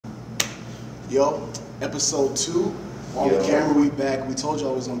Yo, episode 2. On the camera, we back. We told y'all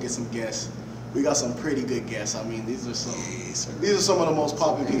we was gonna get some guests. We got some pretty good guests. I mean, these are some of the most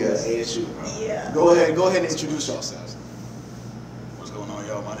popular people at ASU, bro. Yeah. Go ahead and introduce yourselves. What's going on,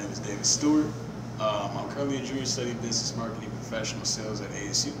 y'all? My name is David Stewart. I'm currently a junior studying business marketing and professional sales at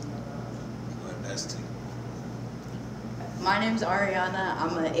ASU. Go ahead and pass it to you. My name's Ariana.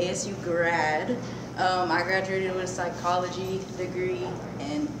 I'm an ASU grad. I graduated with a psychology degree,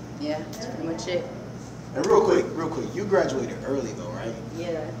 and yeah, that's pretty much it. And real quick, you graduated early though, right?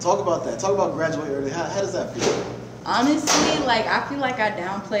 Yeah. Talk about that. Talk about graduating early. How does that feel? Honestly, I feel like I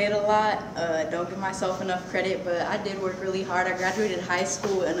downplay it a lot. Don't give myself enough credit, but I did work really hard. I graduated high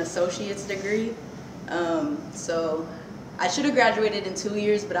school with an associate's degree. So I should have graduated in 2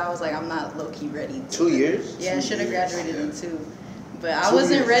 years, but I was like, I'm not low-key ready. 2 years? Yeah, I should have graduated in 2. But I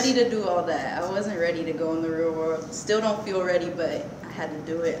wasn't ready to do all that. I wasn't ready to go in the real world. Still don't feel ready, but I had to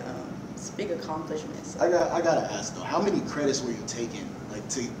do it. It's a big accomplishment. So. I gotta ask though, how many credits were you taking? Like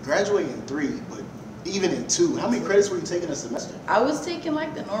to graduate in 3, but even in 2, how many credits were you taking a semester? I was taking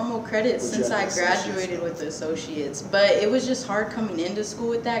like the normal credits since I graduated with the associates, but it was just hard coming into school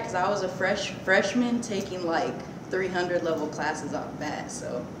with that because I was a freshman taking like 300 level classes off bat.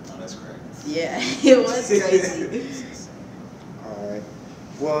 So. Oh, that's crazy. Yeah, it was crazy. All right.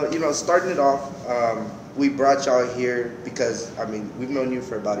 Well, starting it off, we brought y'all here because, I mean, we've known you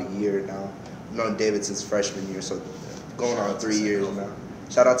for about a year now. We've known David since freshman year, so going on 3 years now.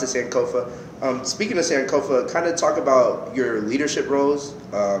 Shout out to Sankofa. Speaking of Sankofa, kind of talk about your leadership roles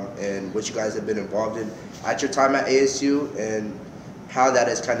and what you guys have been involved in at your time at ASU and how that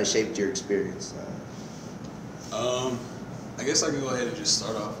has kind of shaped your experience. I guess I can go ahead and just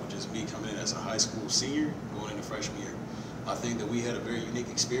start off with just me coming in as a high school senior going into freshman year. I think that we had a very unique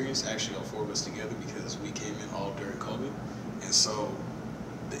experience, actually all 4 of us together, because we came in all during COVID. And so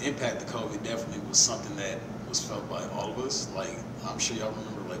the impact of COVID definitely was something that was felt by all of us. Like, I'm sure y'all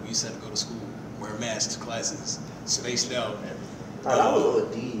remember, like, we used to have to go to school, wear masks, classes, spaced out. That was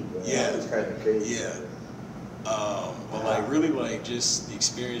OD, bro. Yeah. That was kind of crazy. Yeah. But like really like just the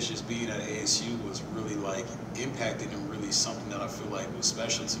experience just being at ASU was really like impacted and really something that I feel like was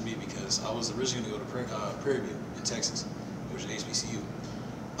special to me because I was originally going to go to Prairie View in Texas, which is an HBCU.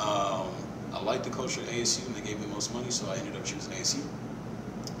 I liked the culture at ASU and they gave me the most money, so I ended up choosing ASU.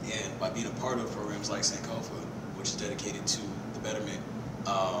 And by being a part of programs like Sankofa, which is dedicated to the betterment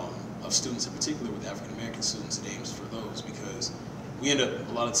of students in particular with African American students, it aims for those because we end up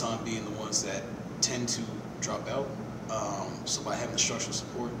a lot of time being the ones that tend to drop out. So by having the structural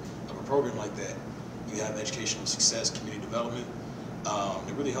support of a program like that, you have educational success, community development.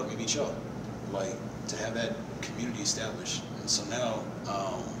 It really helped me meet y'all, like to have that community established. And so now,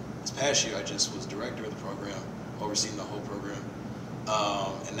 this past year, I just was director of the program, overseeing the whole program.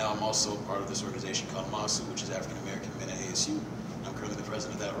 And now I'm also part of this organization called MASU, which is African American Men at ASU. I'm currently the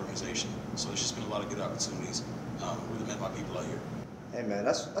president of that organization. So it's just been a lot of good opportunities. Really met my people out here. Hey man,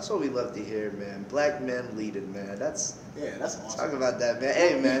 that's what we love to hear, man. Black men leading, man. That's awesome. Talk about that, man.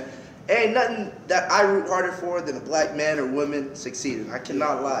 Hey man, ain't nothing that I root harder for than a black man or woman succeeding. I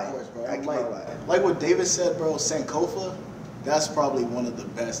cannot lie. Of course, bro. I cannot lie. Like what David said, bro, Sankofa, that's probably one of the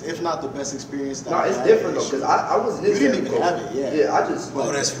best, if not the best experience that No, it's different though, because I wasn't in You didn't even have it, yeah. Yeah, I just.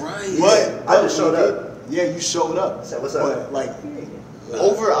 Oh, that's right. But I just showed up. Yeah, you showed up. So what's up? But like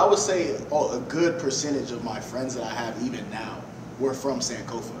I would say a good percentage of my friends that I have even now were from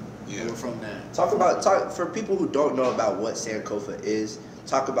Sankofa. Yeah. They were from that. Talk for people who don't know about what Sankofa is.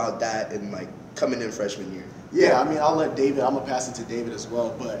 Talk about that and like coming in freshman year. Yeah, I mean, I'll let David. I'm gonna pass it to David as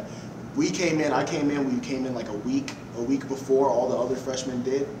well. But we came in. We came in like a week before all the other freshmen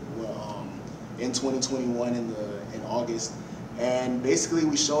did. In 2021 in August. And basically,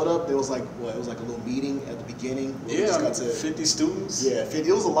 we showed up. There was like it was like a little meeting at the beginning. Where we Yeah, just got to, 50 students. Yeah, 50.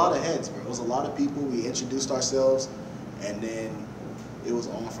 It was a lot of heads, bro. It was a lot of people. We introduced ourselves, and then it was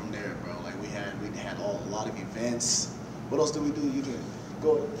on from there, bro. Like we had a lot of events. What else did we do? You can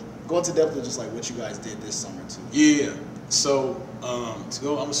go into depth of just like what you guys did this summer too. Yeah. So I'm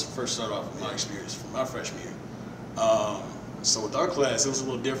gonna first start off with my experience from my freshman year. So with our class, it was a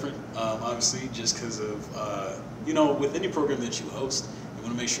little different, obviously, just because of with any program that you host, you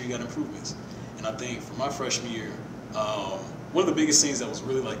want to make sure you got improvements. And I think for my freshman year, one of the biggest things that was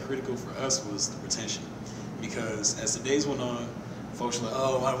really like critical for us was the retention, because as the days went on, folks were like,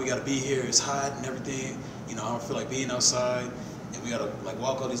 oh, why do we got to be here? It's hot and everything. I don't feel like being outside, and we got to like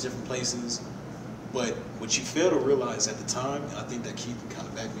walk all these different places. But what you fail to realize at the time, and I think that Keith can kind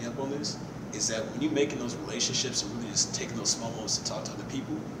of back me up on this, is that when you're making those relationships and really just taking those small moments to talk to other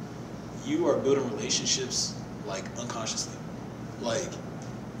people, you are building relationships like unconsciously. Like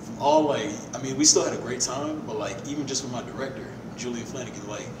from all like, I mean, we still had a great time, but like even just with my director, Julian Flanagan,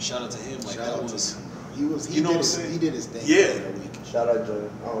 like shout out to him, like that was. He did his thing. Yeah. That week. Shout out Joe.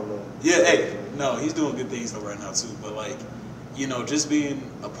 I don't know. Yeah, hey, no, he's doing good things though right now too. But like, you know, just being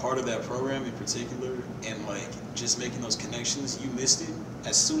a part of that program in particular, and like just making those connections, you missed it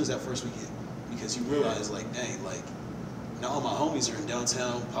as soon as that first week hit, because you realize like, dang, like now all my homies are in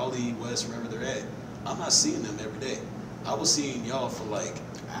downtown, Poly, West, wherever they're at. I'm not seeing them every day. I was seeing y'all for like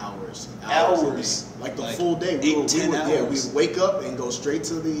hours, like the like full day. 10 hours. Yeah, we would wake up and go straight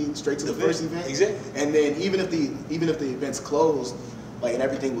to the first event. Exactly. And then even if the events closed, like and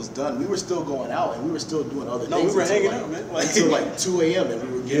everything was done, we were still going out and we were still doing other things. No, we were until, hanging like, out, man. Like, until like 2 a.m. and we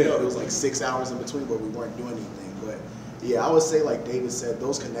were getting Yeah. up. It was like 6 hours in between where we weren't doing anything. But yeah, I would say like David said,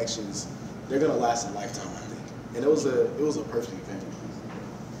 those connections, they're gonna last a lifetime, I think. And it was a perfect event.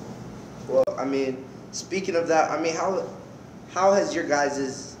 Well, I mean, speaking of that, I mean, how has your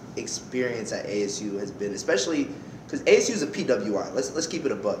guys' experience at ASU has been, especially because ASU is a PWI. Let's keep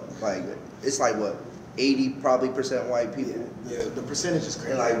it a buck. Like it's like what 80% white people. Yeah, the percentage is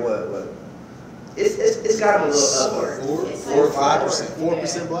crazy. And like what? It's got them a little upward. 4 or 5%.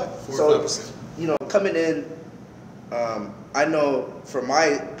 4% black. 4 So, or 5%. you know, coming in, I know from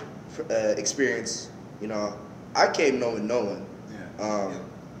my experience, you know, I came knowing no one, Yeah.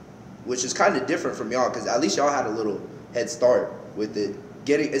 which is kind of different from y'all because at least y'all had a little head start with it.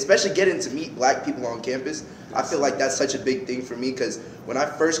 Especially getting to meet black people on campus, I feel like that's such a big thing for me because when I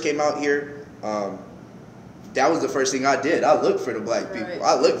first came out here, that was the first thing I did. I looked for the black people. Right.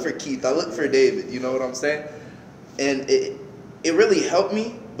 I looked for Keith. I looked for David. You know what I'm saying? And it really helped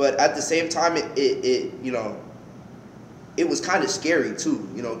me, but at the same time, it you know, it was kind of scary too.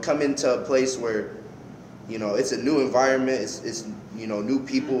 You know, come into a place where, you know, it's a new environment. It's you know, new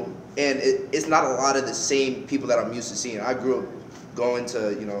people, and it's not a lot of the same people that I'm used to seeing. I grew up going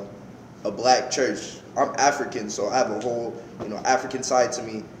to, you know, a black church. I'm African, so I have a whole, you know, African side to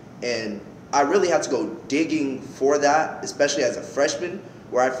me, and I really had to go digging for that, especially as a freshman,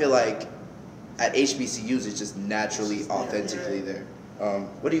 where I feel like at HBCUs it's just naturally, authentically there.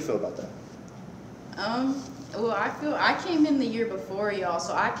 What do you feel about that? Well, I came in the year before y'all,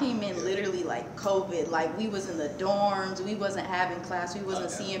 so I came in literally like COVID. Like we was in the dorms, we wasn't having class, we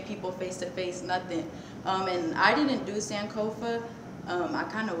wasn't seeing people face to face, nothing. And I didn't do Sankofa. I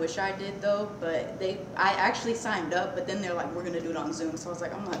kind of wish I did though, but I actually signed up, but then they're like, we're gonna do it on Zoom. So I was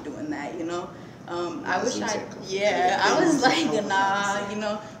like, I'm not doing that, you know. I wish I was like, nah, you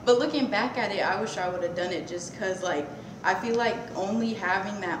know. But looking back at it, I wish I would have done it just cause like I feel like only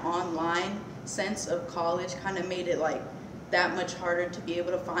having that online sense of college kind of made it like that much harder to be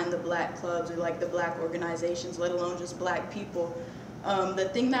able to find the black clubs or like the black organizations, let alone just black people. The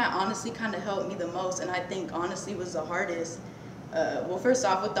thing that honestly kind of helped me the most, and I think honestly was the hardest, well, first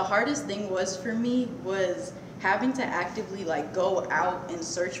off, what the hardest thing was for me was having to actively like go out and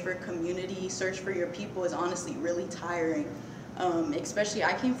search for community, search for your people is honestly really tiring. Especially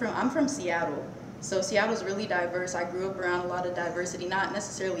I'm from Seattle. So Seattle's really diverse. I grew up around a lot of diversity, not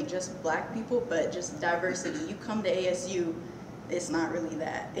necessarily just black people, but just diversity. You come to ASU, it's not really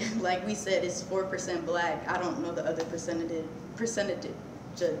that. Like we said, it's 4% black. I don't know the other percentages,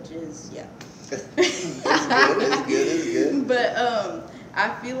 yeah. It's good. But I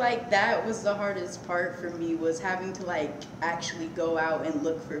feel like that was the hardest part for me, was having to like actually go out and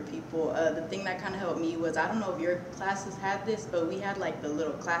look for people. The thing that kind of helped me was, I don't know if your classes had this, but we had like the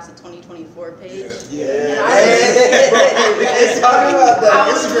little class of 2024 page. Yeah. Let's talk about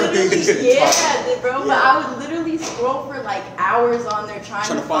that. Bro, but I would literally scroll for like hours on there trying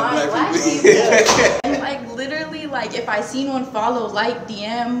to find black people. And like literally, like if I seen one follow, like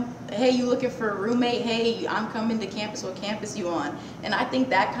DM, hey, you looking for a roommate? Hey, I'm coming to campus. What campus you on? And I think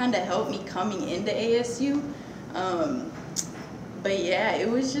that kind of helped me coming into ASU. But yeah, it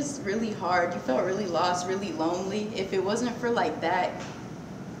was just really hard. You felt really lost, really lonely. If it wasn't for like that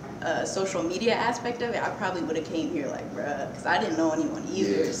social media aspect of it, I probably would have came here like, bruh, because I didn't know anyone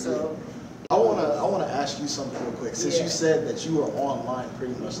either. Yeah. So I wanna ask you something real quick. Since you said that you were online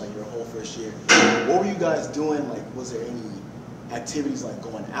pretty much like your whole first year, what were you guys doing? Like, was there any activities like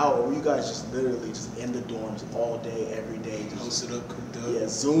going out, or were you guys just literally just in the dorms all day, every day, just Posted up, cooped up. yeah,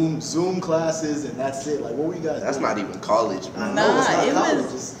 Zoom classes, and that's it? Like, what were you guys That's doing? not even college, man. No, it's Nah, not it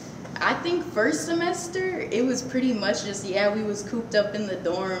college. was- I think first semester, it was pretty much just, yeah, we was cooped up in the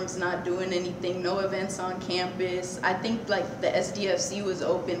dorms, not doing anything, no events on campus. I think like the SDFC was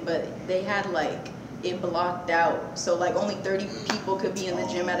open, but they had like it blocked out. So like only 30 people could be in the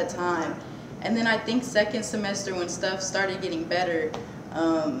gym at a time. And then I think second semester when stuff started getting better,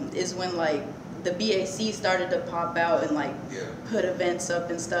 is when like the BAC started to pop out and like put events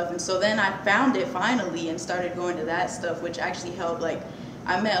up and stuff. And so then I found it finally and started going to that stuff, which actually helped. Like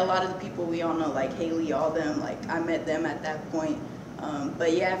I met a lot of the people we all know, like Haley, all them, like I met them at that point.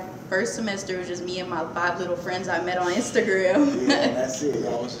 But yeah, first semester was just me and my 5 little friends I met on Instagram. Yeah, that's it.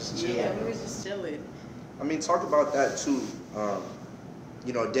 Y'all was just chilling. Yeah, we were just chilling. I mean, talk about that too.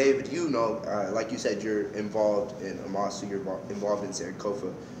 You know, David, you know, like you said, you're involved in Amasu, you're involved in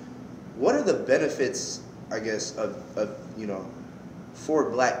Sankofa. What are the benefits, I guess, of you know, for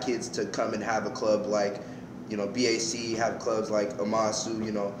black kids to come and have a club like, you know, BAC, have clubs like Amasu,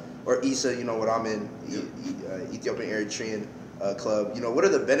 you know, or ISA, you know, what I'm in, Ethiopian Eritrean club. You know, what are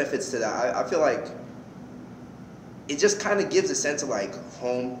the benefits to that? I feel like it just kind of gives a sense of like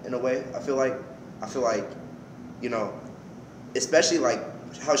home in a way. I feel like, you know, especially like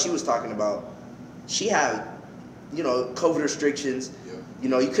how she was talking about, she had, you know, COVID restrictions. You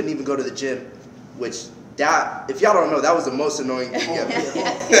know, you couldn't even go to the gym, which that, if y'all don't know, that was the most annoying thing ever.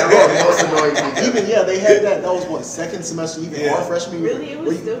 That was the most annoying thing ever. Even, yeah, they had that. That was what, second semester, even our freshman year. Really? It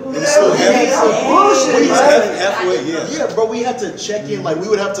was still bullshit. Halfway, Yeah, bro, we had to check in. Like, we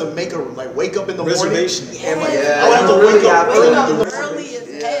would have to make a, like, wake up in the reservation. morning. And, like, Yeah. I would have to wake up Early as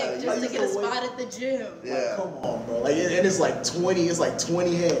heck just to get a spot at the gym. Yeah. Like, come on, bro. Like, and it's like 20 heads.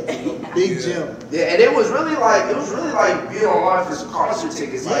 Big gym. Yeah, and it was really like being online for some concert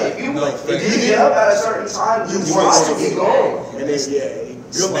tickets. Like, if you didn't get up at a certain time, you wanted to get going. And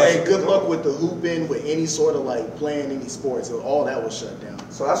then, good luck with the hooping, with any sort of like playing any sports. So all that was shut down.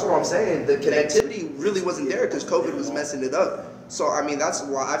 So that's what I'm saying. The connectivity really wasn't there because COVID was messing it up. So I mean, that's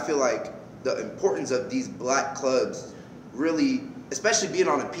why I feel like the importance of these black clubs really, especially being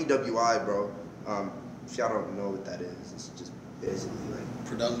on a PWI, bro. If y'all don't know what that is, it's just basically like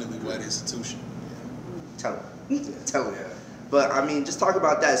Predominantly white institution. tell them. But I mean, just talk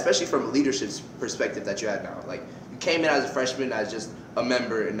about that, especially from a leadership perspective that you had now. Like, you came in as a freshman as just a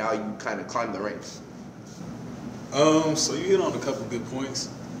member, and now you kind of climbed the ranks. So you hit on a couple good points,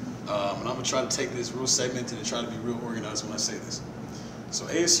 and I'm gonna try to take this real segmented and try to be real organized when I say this. So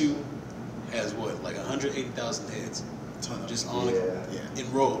ASU has what, like 180,000 heads, just on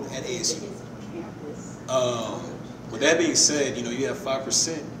enrolled at ASU. With that being said, you know, you have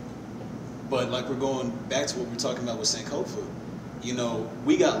 5%, but like we're going back to what we were talking about with Sankofa, you know,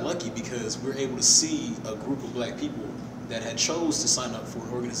 we got lucky because we're able to see a group of black people that had chose to sign up for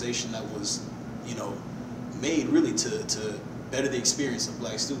an organization that was, you know, made really to better the experience of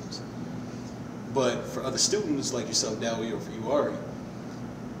black students. But for other students like yourself, Dawit, or for you, Ari,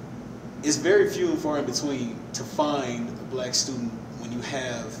 it's very few and far in between to find a black student when you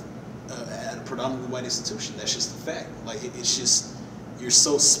have at a predominantly white institution. That's just a fact. Like, it's just, you're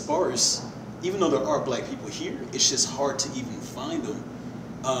so sparse. Even though there are black people here, it's just hard to even find them.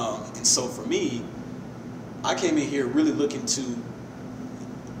 And so for me, I came in here really looking to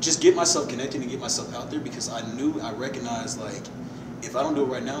just get myself connected and get myself out there, because I recognized, like, if I don't do it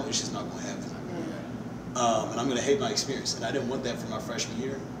right now, it's just not going to happen. And I'm going to hate my experience. And I didn't want that for my freshman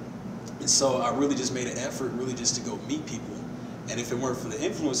year. And so I really just made an effort really just to go meet people. And if it weren't for the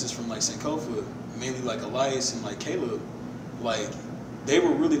influences from like Sankofa, mainly like Elias and like Caleb, like, they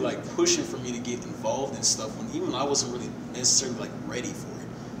were really like pushing for me to get involved in stuff when even I wasn't really necessarily like ready for it.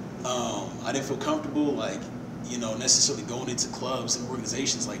 I didn't feel comfortable, like, you know, necessarily going into clubs and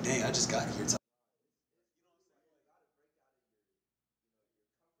organizations like, dang, I just got here.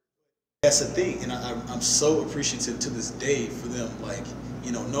 That's the thing, and I'm so appreciative to this day for them, like,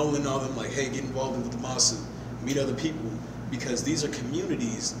 you know, Nolan and all them, like, hey, get involved with the Masu, meet other people, because these are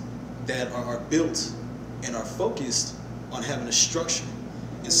communities that are built and are focused on having a structure.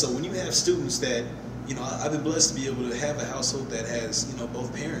 And so when you have students that, you know, I've been blessed to be able to have a household that has, you know,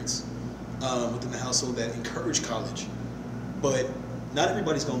 both parents within the household that encourage college, but not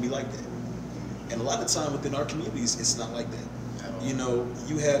everybody's going to be like that. And a lot of the time within our communities, it's not like that. You know,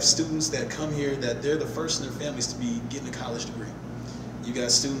 you have students that come here that they're the first in their families to be getting a college degree. You got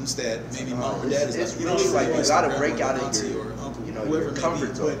students that maybe mom or dad is it's not, really like you got to break out of your, uncle, you know, whoever your may comfort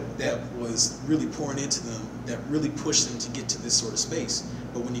be, zone. but that was really pouring into them, that really pushed them to get to this sort of space.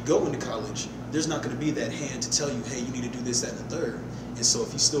 But when you go into college, there's not going to be that hand to tell you, hey, you need to do this, that, and the third. And so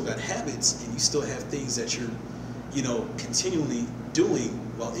if you still got habits and you still have things that you're, you know, continually doing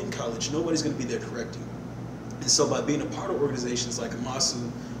while in college, nobody's going to be there correcting. And so by being a part of organizations like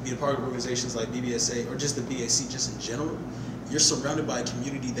Amasu, being a part of organizations like BBSA, or just the BAC just in general, you're surrounded by a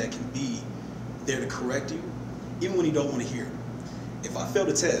community that can be there to correct you, even when you don't want to hear it. If I failed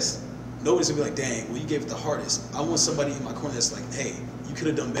a test, nobody's going to be like, dang, well, you gave it the hardest. I want somebody in my corner that's like, hey, you could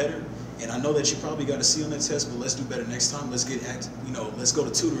have done better, and I know that you probably got a C on that test, but let's do better next time. Let's get active, you know, let's go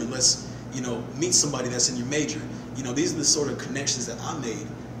to tutor and let's meet somebody that's in your major. These are the sort of connections that I made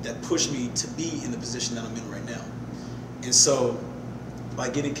that pushed me to be in the position that I'm in right now. And so by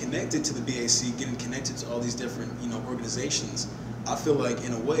getting connected to the BAC, getting connected to all these different, organizations, I feel like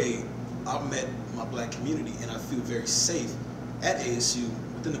in a way I've met my black community, and I feel very safe at ASU,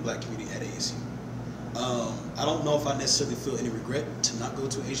 within the black community at ASU. I don't know if I necessarily feel any regret to not go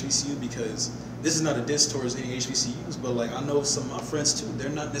to a HBCU, because this is not a diss towards any HBCUs, but like I know some of my friends too, they're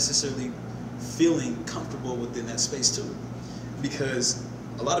not necessarily feeling comfortable within that space too, because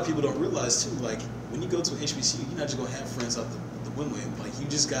a lot of people don't realize too, like when you go to a HBCU, you're not just gonna have friends out the window. Like you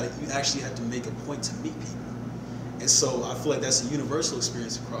actually have to make a point to meet people. And so I feel like that's a universal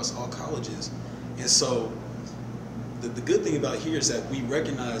experience across all colleges. And so the good thing about here is that we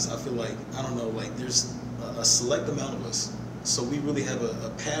recognize, I feel like, there's a select amount of us. So we really have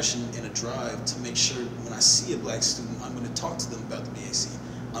a passion and a drive to make sure when I see a black student, I'm going to talk to them about the BAC.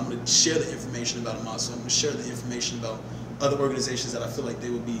 I'm going to share the information about AMASO. I'm going to share the information about other organizations that I feel like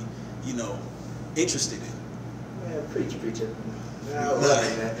they would be, interested in. Man, preaching. No,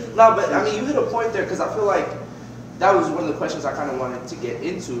 but I mean, you hit a point there, because I feel like that was one of the questions I kind of wanted to get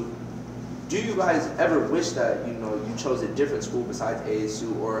into. Do you guys ever wish that, you chose a different school besides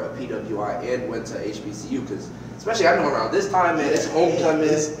ASU or a PWI and went to HBCU? Because especially I know around this time, man, it's homecoming.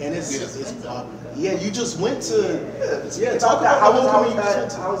 Yeah, you just went to. Yeah, talk about how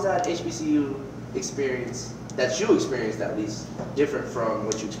was that HBCU experience that you experienced, at least, different from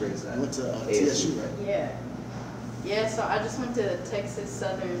what you experienced at went to ASU, TSU, right? Yeah, so I just went to Texas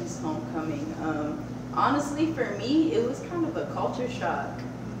Southern's homecoming. Honestly, for me, it was kind of a culture shock.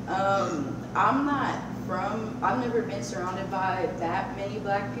 I've never been surrounded by that many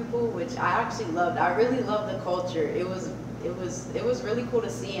black people, which I actually loved. I really loved the culture. It was really cool to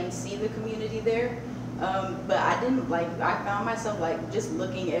see the community there. But I found myself just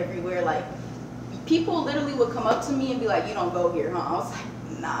looking everywhere. Like people literally would come up to me and be like, "You don't go here, huh?" I was like,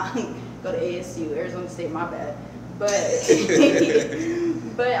 "Nah, go to ASU, Arizona State, my bad." But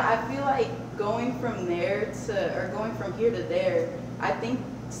but I feel like going from here to there, I think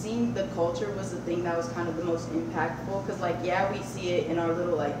seeing the culture was the thing that was kind of the most impactful, because we see it in our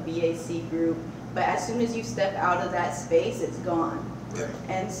little BAC group, but as soon as you step out of that space, it's gone. Yeah.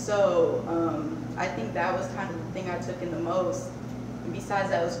 And so I think that was kind of the thing I took in the most. And besides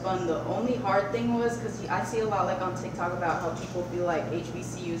that, it was fun. The only hard thing was, because I see a lot on TikTok about how people feel like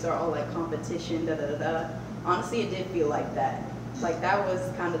HBCUs are all competition, Honestly, it did feel like that. That was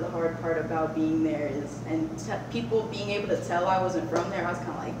kind of the hard part about being there, people being able to tell I wasn't from there. I was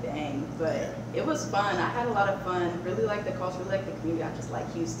kind of like, dang, but it was fun. I had a lot of fun. Really liked the culture, really liked the community. I just like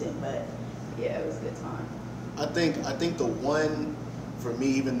Houston, but yeah, it was a good time. I think the one for me,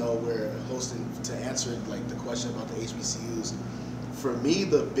 even though we're hosting to answer the question about the HBCUs, for me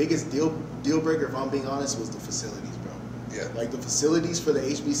the biggest deal breaker, if I'm being honest, was the facilities, bro. Yeah. The facilities for the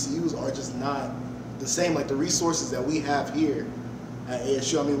HBCUs are just not the same. The resources that we have here at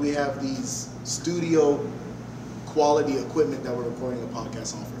ASU, I mean, we have these studio quality equipment that we're recording a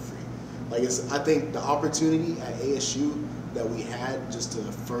podcast on for free. I think the opportunity at ASU that we had just to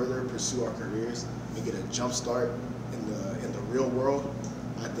further pursue our careers and get a jump start in the real world,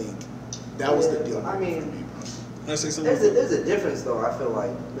 I think that was the deal breaker for me, bro. Can I say something? There's a difference, though, I feel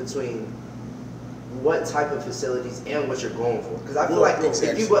like, between what type of facilities and what you're going for. Because I feel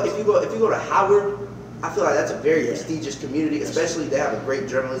if you go to Howard, I feel like that's a very prestigious community, especially they have a great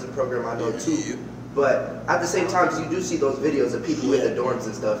journalism program, I know too. But at the same time, you do see those videos of people in the dorms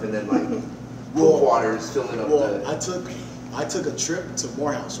and stuff, and then pool waters filling up I took a trip to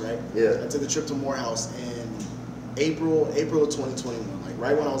Morehouse, right? Yeah. I took a trip to Morehouse in April of 2021,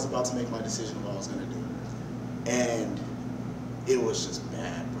 right when I was about to make my decision of what I was gonna do. And it was just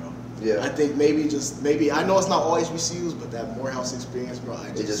bad, bro. Yeah. I think maybe I know it's not all HBCUs, but that Morehouse experience, bro,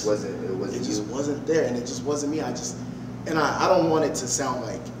 it just wasn't there, and it just wasn't me. I don't want it to sound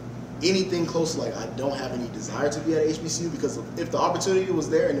like anything close to I don't have any desire to be at HBCU, because if the opportunity was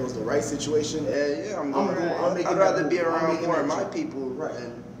there and it was the right situation, I'd rather be around more of my people, right?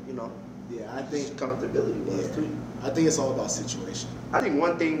 And yeah, I think comfortability was too. I think it's all about situation. I think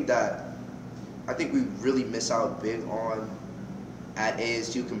one thing that I think we really miss out big on at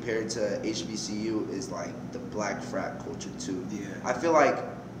ASU compared to HBCU is the black frat culture too. Yeah. I feel like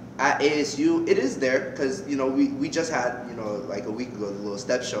at ASU it is there, because we just had a week ago the little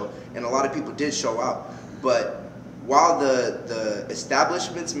step show, and a lot of people did show out. But while the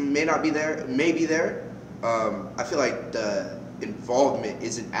establishments may not be there, I feel like the involvement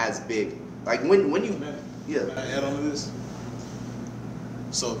isn't as big. When you Can I add on to this?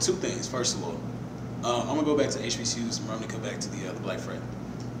 So 2 things. First of all, I'm gonna go back to HBCUs, and I'm gonna come back to the black frat.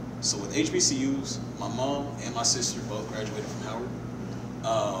 So with HBCUs, my mom and my sister both graduated from Howard,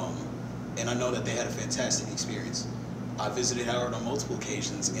 and I know that they had a fantastic experience. I visited Howard on multiple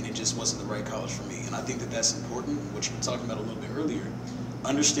occasions, and it just wasn't the right college for me. And I think that that's important, what you were talking about a little bit earlier,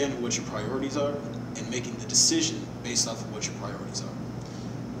 understanding what your priorities are and making the decision based off of what your priorities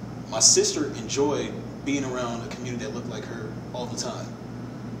are. My sister enjoyed being around a community that looked like her all the time.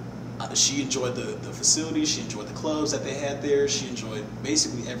 She enjoyed the facilities, she enjoyed the clubs that they had there, she enjoyed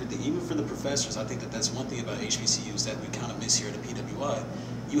basically everything. Even for the professors, I think that that's one thing about HBCUs that we kind of miss here at the PWI.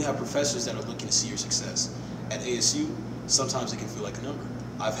 You have professors that are looking to see your success. At ASU, sometimes it can feel like a number.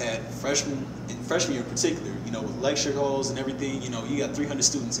 I've had freshman year in particular, you know, with lecture halls and everything, you know, you got 300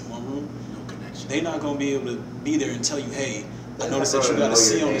 students in one room. No connection. They're not going to be able to be there and tell you, hey, I noticed that you got a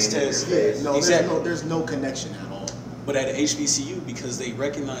C on this test. Yeah, no, exactly. there's no connection at all. But at HBCU, because they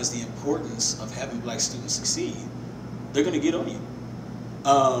recognize the importance of having black students succeed, they're going to get on you.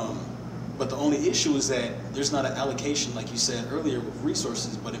 But the only issue is that there's not an allocation, like you said earlier, with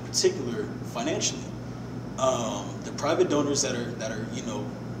resources, but in particular financially. The private donors that are you know,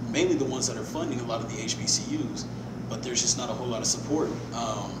 mainly the ones that are funding a lot of the HBCUs, but there's just not a whole lot of support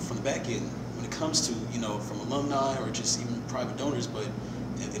from the back end when it comes to, you know, from alumni or just even private donors. But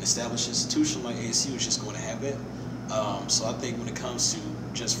an established institution like ASU is just going to have that. So I think when it comes to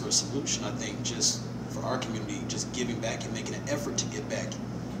just for a solution, I think just for our community, just giving back and making an effort to give back,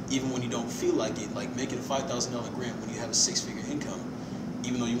 even when you don't feel like it, like making a $5,000 grant when you have a 6-figure income,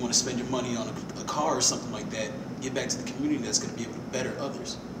 even though you want to spend your money on a car or something like that, give back to the community that's going to be able to better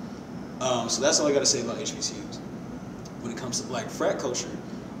others. So that's all I got to say about HBCUs. When it comes to black frat culture,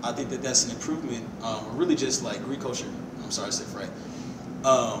 I think that that's an improvement, or really just like Greek culture. I'm sorry I said frat.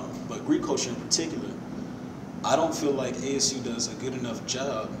 But Greek culture in particular, I don't feel like ASU does a good enough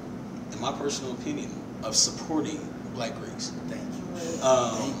job, in my personal opinion, of supporting black Greeks. Thank you.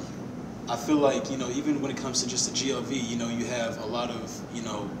 I feel like, you know, even when it comes to just the GLV, you know, you have a lot of, you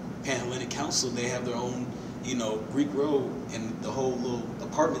know, Pan-Hellenic Council, they have their own, you know, Greek Road and the whole little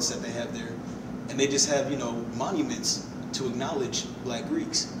apartments that they have there. And they just have, you know, monuments to acknowledge black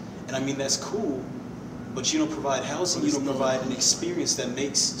Greeks. And I mean, that's cool, but you don't provide housing, you don't provide an experience that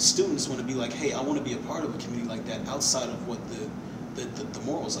makes students want to be like, hey, I want to be a part of a community like that outside of what the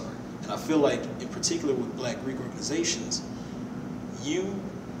morals are. And I feel like, in particular with black Greek organizations, you,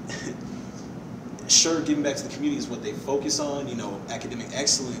 sure, giving back to the community is what they focus on, you know, academic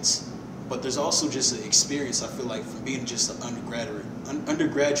excellence, but there's also just an experience, I feel like, from being just an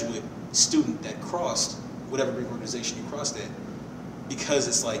undergraduate student that crossed whatever Greek organization you crossed at, because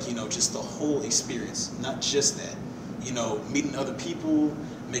it's like, you know, just the whole experience, not just that, you know, meeting other people,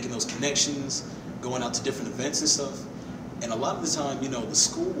 making those connections, going out to different events and stuff. And a lot of the time, you know, the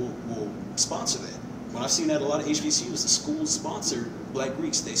school will sponsor that. When I've seen that a lot of HBCUs, the schools sponsor black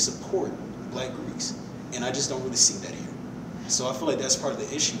Greeks, they support black Greeks. And I just don't really see that here. So I feel like that's part of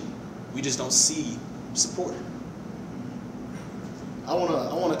the issue. We just don't see support. I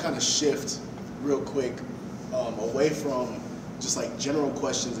wanna kind of shift real quick away from just like general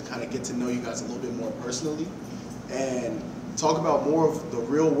questions and kind of get to know you guys a little bit more personally, and talk about more of the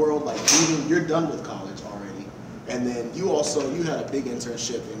real world. Like, you're done with college already, and then you had a big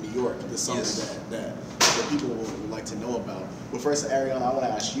internship in New York this summer. Yes. that people would like to know about. But first, Ariana, I want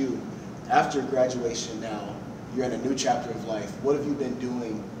to ask you, after graduation now, you're in a new chapter of life. What have you been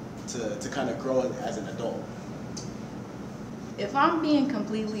doing to kind of grow as an adult? If I'm being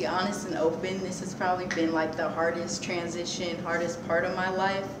completely honest and open, this has probably been like the hardest transition, hardest part of my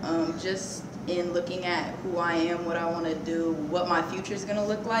life. Just in looking at who I am, what I want to do, what my future is going to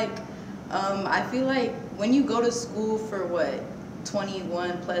look like. I feel like when you go to school for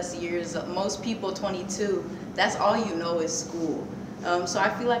 21 plus years, most people 22, that's all you know is school. So I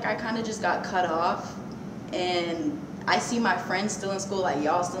feel like I kind of just got cut off, and I see my friends still in school, like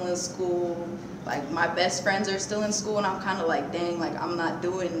y'all still in school, like my best friends are still in school, and I'm kind of like, dang, like I'm not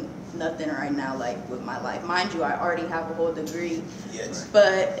doing nothing right now, like with my life. Mind you, I already have a whole degree. Yes.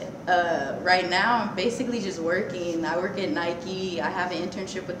 But right now I'm basically just working. I work at Nike, I have an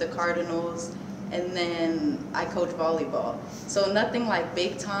internship with the Cardinals, and then I coach volleyball. So nothing like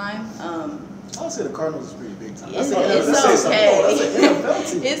big time. I would say the Cardinals is pretty big time. It's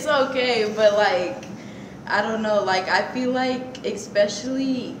okay. It's okay, but like, I don't know, like I feel like,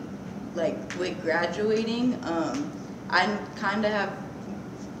 especially like with graduating, I kind of have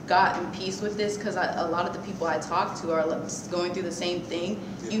gotten peace with this because a lot of the people I talk to are going through the same thing.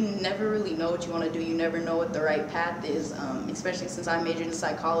 You never really know what you want to do. You never know what the right path is, especially since I majored in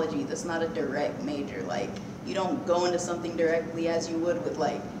psychology. That's not a direct major. Like, you don't go into something directly as you would with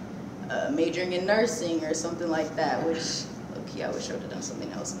like majoring in nursing or something like that, which low-key, I wish I would have done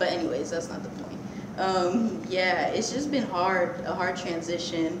something else. But anyways, that's not the point. Yeah, it's just been a hard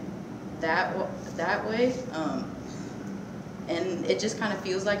transition that way. And it just kind of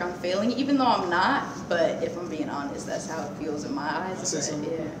feels like I'm failing, even though I'm not. But if I'm being honest, that's how it feels in my eyes.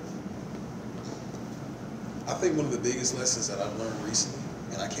 But, yeah. I think one of the biggest lessons that I've learned recently,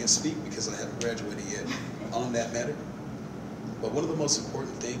 and I can't speak because I haven't graduated yet on that matter, but one of the most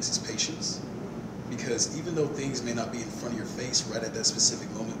important things is patience. Because even though things may not be in front of your face right at that specific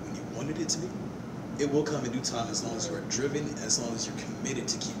moment when you wanted it to be, it will come in due time as long as you are driven, as long as you're committed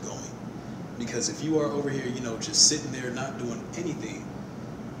to keep going. Because if you are over here, you know, just sitting there not doing anything,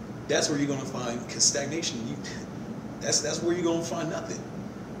 that's where you're going to find, because stagnation, that's where you're going to find nothing.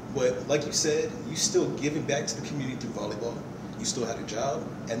 But like you said, you still giving back to the community through volleyball. You still had a job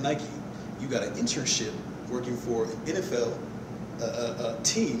at Nike. You got an internship working for an NFL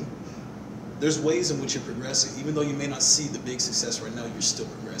team. There's ways in which you're progressing. Even though you may not see the big success right now, you're still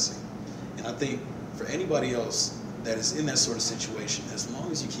progressing. And I think for anybody else that is in that sort of situation, as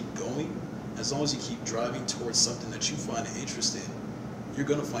long as you keep going, as long as you keep driving towards something that you find an interest in, you're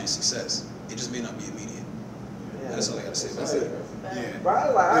gonna find success. It just may not be immediate. Yeah, that's all I gotta say. That's it. Yeah. Bro,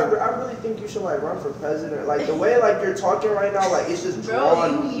 I really think you should like run for president. Like the way like you're talking right now, like it's just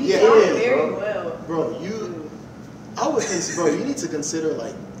drawn. Bro, you talk very well. Bro, I would think, bro, you need to consider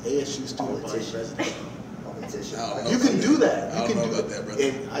like ASU student body president. You can do that. You can do that, brother.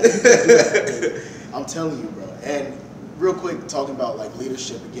 And you can do that. I'm telling you, bro. And real quick, talking about like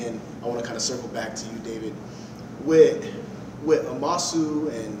leadership again, I want to kind of circle back to you, David. With Amasu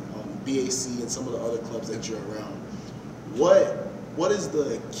and BAC and some of the other clubs that you're around, what is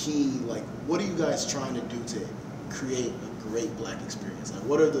the key? Like, what are you guys trying to do to create a great Black experience? Like,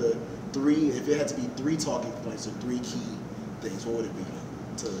 what are the three? If it had to be 3 talking points or 3 key things, what would it be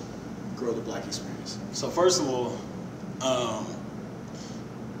to grow the Black experience? So first of all, I'm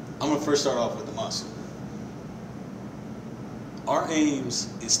gonna first start off with the Amasu. Our aims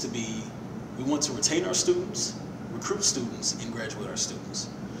is to be, we want to retain our students, recruit students, and graduate our students.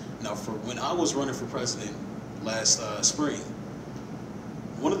 Now, for when I was running for president last spring,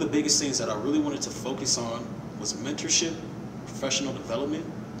 one of the biggest things that I really wanted to focus on was mentorship, professional development,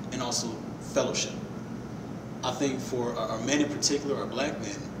 and also fellowship. I think for our men in particular, our Black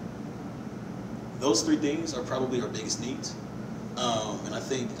men, those 3 things are probably our biggest needs. And I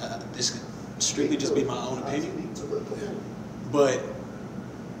think this could strictly just be my own opinion. But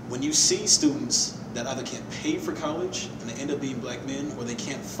when you see students that either can't pay for college and they end up being Black men, or they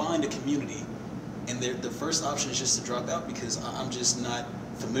can't find a community, and the first option is just to drop out because I'm just not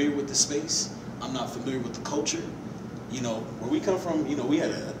familiar with the space, I'm not familiar with the culture. You know, where we come from, you know, we had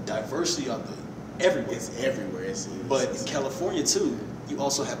a diversity of everywhere. It's everywhere. But in California too, you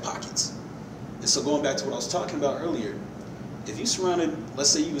also have pockets. And so going back to what I was talking about earlier, if you surrounded, let's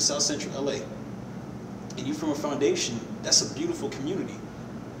say you in South Central LA, and you from a foundation, that's a beautiful community.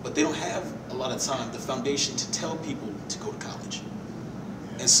 But they don't have a lot of time, the foundation, to tell people to go to college.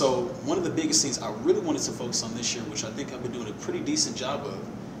 And so one of the biggest things I really wanted to focus on this year, which I think I've been doing a pretty decent job of,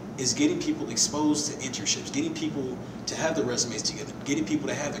 is getting people exposed to internships, getting people to have their resumes together, getting people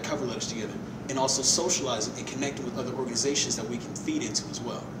to have their cover letters together, and also socializing and connecting with other organizations that we can feed into as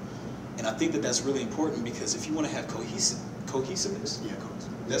well. And I think that that's really important because if you want to have cohesiveness,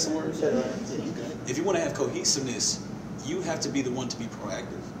 that's the word? If you want to have cohesiveness, you have to be the one to be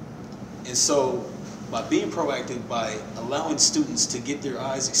proactive. And so by being proactive, by allowing students to get their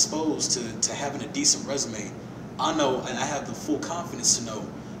eyes exposed to having a decent resume, I know and I have the full confidence to know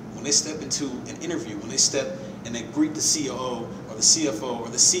when they step into an interview, when they step and they greet the COO or the CFO or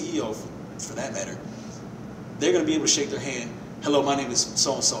the CEO for that matter, they're going to be able to shake their hand. Hello, my name is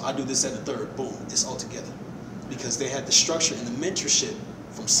so-and-so. I do this, that, and the third. Boom, it's all together. Because they had the structure and the mentorship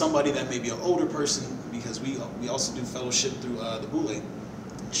from somebody that may be an older person, because we also do fellowship through the Boule.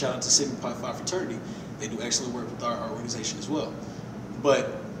 Shout out to Sigma Pi Phi fraternity. They do excellent work with our organization as well.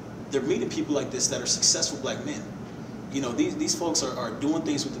 But they're meeting people like this that are successful Black men. You know, these folks are doing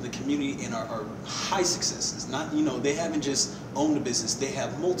things within the community and are high successes. Not, you know, they haven't just owned a business, they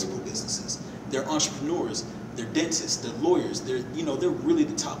have multiple businesses. They're entrepreneurs, they're dentists, they're lawyers, they're really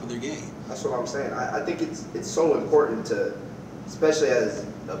the top of their game. That's what I'm saying. I think it's so important to, especially as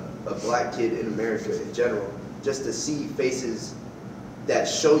a Black kid in America in general, just to see faces that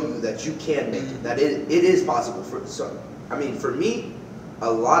show you that you can make it, that it is possible for some. I mean, for me, a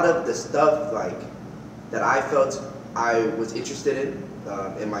lot of the stuff like that I felt I was interested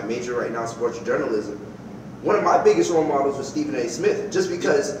in my major right now, sports journalism, one of my biggest role models was Stephen A. Smith, just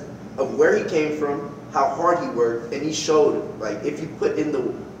because of where he came from, how hard he worked, and he showed, like, if you put in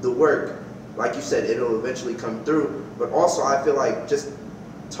the work, like you said, it'll eventually come through. But also, I feel like, just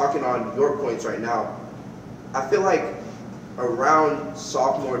talking on your points right now, I feel like around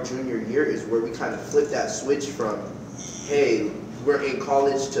sophomore, junior year is where we kind of flip that switch from, hey, we're in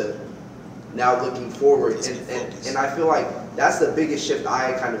college, to now looking forward. And I feel like that's the biggest shift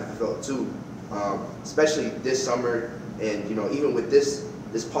I kind of felt too, especially this summer, and you know, even with this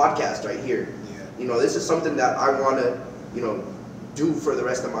podcast right here. You know, this is something that I want to, you know, do for the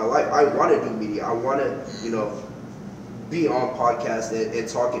rest of my life. I want to do media. I want to, you know, be on podcasts and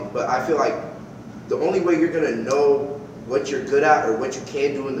talking. But I feel like the only way you're going to know what you're good at or what you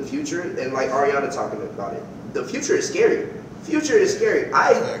can do in the future, and like Ariana talking about it, the future is scary. Future is scary.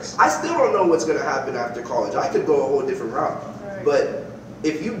 I still don't know what's going to happen after college. I could go a whole different route. Right. But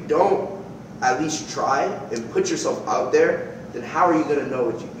if you don't at least try and put yourself out there, then how are you going to know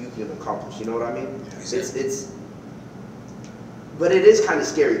what you can accomplish? You know what I mean? It's but it is kind of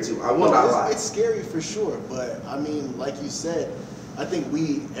scary too. I will not lie. It's scary for sure, but I mean, like you said, I think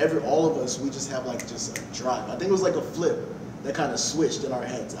all of us, we just have like just a drive. I think it was like a flip that kind of switched in our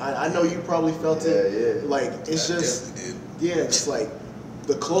heads. I know you probably felt it. Yeah. Like it's just, it's like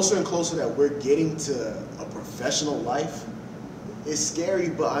the closer and closer that we're getting to a professional life, it's scary,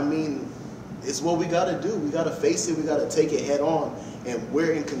 but I mean, it's what we gotta do. We gotta face it. We gotta take it head on, and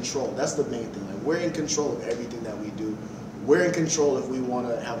we're in control. That's the main thing. Like, we're in control of everything that we do. We're in control if we want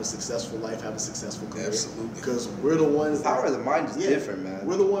to have a successful life, have a successful career. Absolutely. Because we're the ones. The power of the mind is different, man.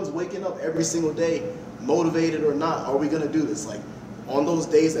 We're the ones waking up every single day, motivated or not. Are we gonna do this? Like, on those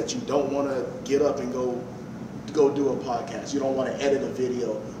days that you don't want to get up and go do a podcast, you don't want to edit a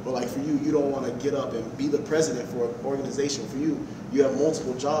video, or like for you, you don't want to get up and be the president for an organization. For you, you have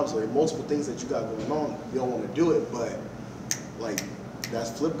multiple jobs or multiple things that you got going on. You don't want to do it, but like that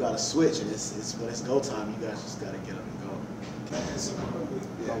flip got to switch, and it's when it's go time. You guys just got to get up and go.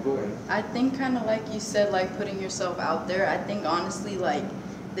 I think kind of like you said, like putting yourself out there. I think honestly, like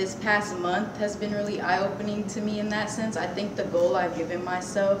this past month has been really eye-opening to me in that sense. I think the goal I've given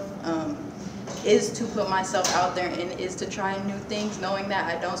myself is to put myself out there and is to try new things, knowing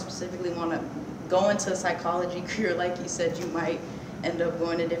that I don't specifically want to go into a psychology career. Like you said, you might end up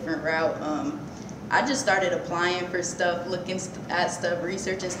going a different route. I just started applying for stuff, looking at stuff,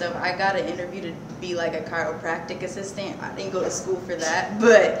 researching stuff. I got an interview to be like a chiropractic assistant. I didn't go to school for that,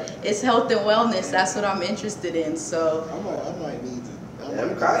 but it's health and wellness. That's what I'm interested in. So I might need to. You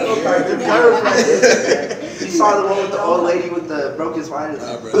saw the one with the old lady with the broken spine.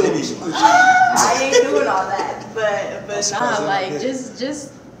 I ain't doing all that, but nah, like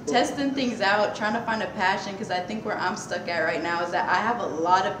just testing things out, trying to find a passion. Because I think where I'm stuck at right now is that I have a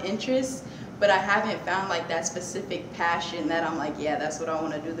lot of interests, but I haven't found like that specific passion that I'm like, yeah, that's what I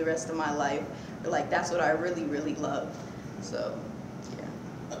want to do the rest of my life, or like that's what I really, really love. So, yeah.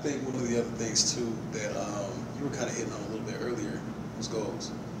 I think one of the other things too that you were kind of hitting on a little bit earlier was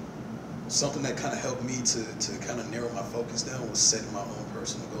goals. Something that kind of helped me to kind of narrow my focus down was setting my own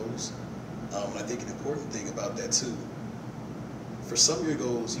personal goals. And I think an important thing about that too, for some of your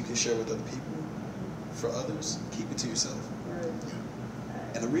goals you can share with other people. For others, keep it to yourself. Right.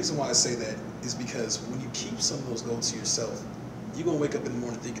 And the reason why I say that is because when you keep some of those goals to yourself, you're going to wake up in the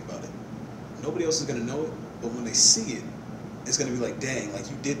morning thinking about it. Nobody else is going to know it, but when they see it, it's going to be like, dang, like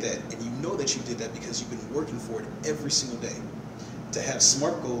you did that. And you know that you did that because you've been working for it every single day. To have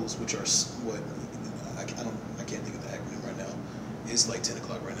SMART goals, which are what, I can't think of the acronym right now. It's like 10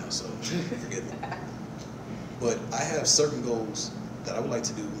 o'clock right now, so forget it. But I have certain goals that I would like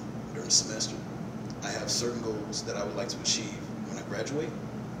to do during the semester. I have certain goals that I would like to achieve when I graduate.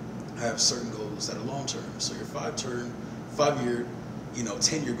 I have certain goals that are long-term. So your 5-year,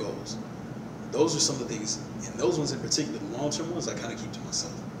 10-year goals. Those are some of the things, and those ones in particular, the long-term ones, I kind of keep to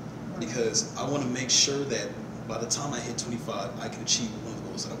myself. Because I want to make sure that by the time I hit 25, I can achieve one of the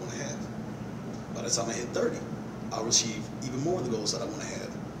goals that I want to have. By the time I hit 30, I'll achieve even more of the goals that I want to have.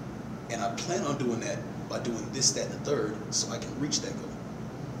 And I plan on doing that by doing this, that, and the third, so I can reach that goal.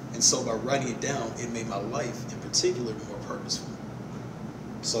 And so by writing it down, it made my life in particular more purposeful.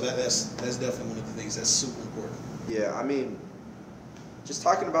 So that's definitely one of the things that's super important. Yeah, I mean, just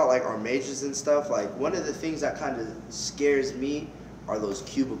talking about like our majors and stuff, like one of the things that kind of scares me are those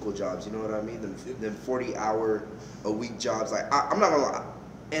cubicle jobs, you know what I mean? Them 40-hour-a-week jobs. Like I'm not gonna lie,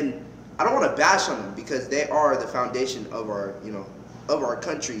 and I don't want to bash on them because they are the foundation of our, of our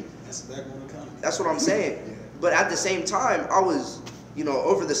country. That's the backbone of the economy. That's what I'm saying. Yeah. But at the same time, I was,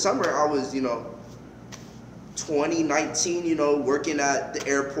 over the summer, I was, 2019, you know, working at the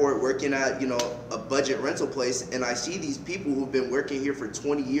airport, working at, you know, a budget rental place, and I see these people who've been working here for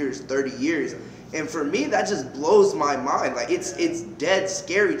 20 years, 30 years, and for me, that just blows my mind. Like, it's dead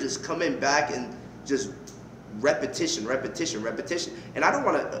scary just coming back and just repetition. And I don't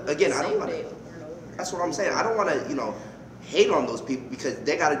want to, again, I don't want to, that's what I'm saying. I don't want to, you know, hate on those people because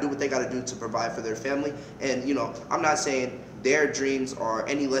they got to do what they got to do to provide for their family. And, you know, I'm not saying their dreams are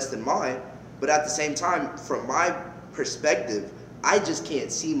any less than mine, but at the same time, from my perspective, I just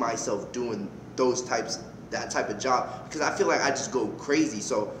can't see myself doing that type of job because I feel like I just go crazy.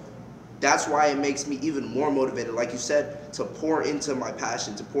 So that's why it makes me even more motivated, like you said, to pour into my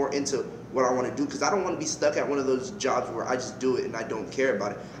passion, to pour into what I want to do, because I don't want to be stuck at one of those jobs where I just do it and I don't care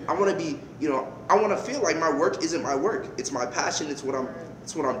about it. I want to be, you know, I want to feel like my work isn't my work. It's my passion. It's what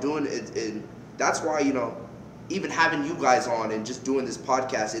I'm doing. And that's why, you know, even having you guys on and just doing this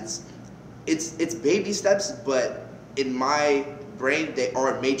podcast, it's baby steps, but in my brain, they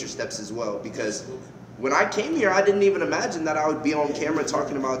are major steps as well, because when I came here, I didn't even imagine that I would be on camera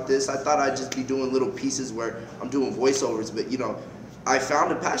talking about this. I thought I'd just be doing little pieces where I'm doing voiceovers, but, you know, I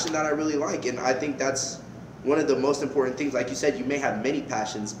found a passion that I really like, and I think that's one of the most important things. Like you said, you may have many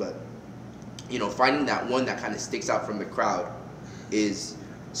passions, but, you know, finding that one that kind of sticks out from the crowd is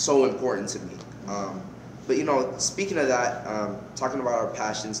so important to me. But, you know, speaking of that, talking about our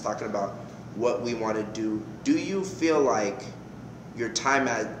passions, talking about what we want to do you feel like your time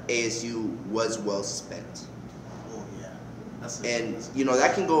at ASU was well spent? Oh, yeah. And, you know,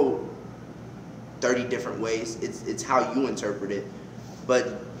 that can go 30 different ways. It's how you interpret it.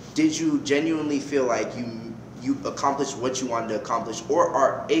 But did you genuinely feel like you accomplished what you wanted to accomplish, or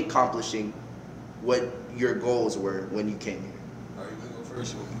are accomplishing what your goals were when you came here? All right, you want to go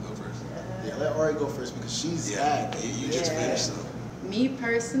first? You want me to go first? Yeah, let Ari go first because she's you just finished. So. Me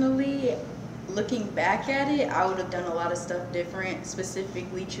personally, looking back at it, I would have done a lot of stuff different,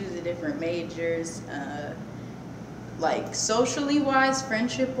 specifically choosing different majors. Like socially wise,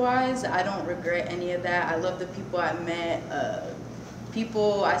 friendship wise, I don't regret any of that. I love the people I met,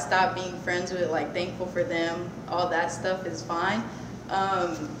 people I stopped being friends with, like thankful for them. All that stuff is fine.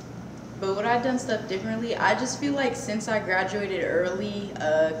 But would I done stuff differently? I just feel like since I graduated early,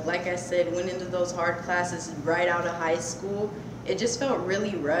 like I said, went into those hard classes right out of high school, it just felt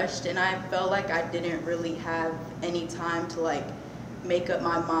really rushed, and I felt like I didn't really have any time to like make up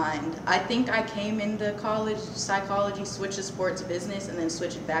my mind. I think I came into college psychology, switched to sports business, and then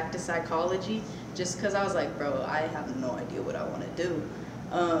switched back to psychology just because I was like, bro, I have no idea what I want to do.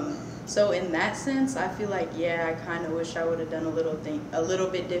 So in that sense, I feel like, yeah, I kind of wish I would have done a little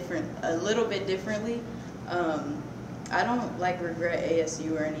bit differently. I don't like regret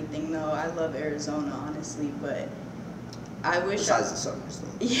ASU or anything though. I love Arizona, honestly, but I wish. Besides the summers,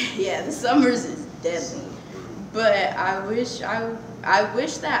 though. Yeah, the summers is deadly. But I wish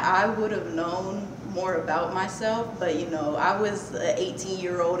that I would have known more about myself. But you know, I was an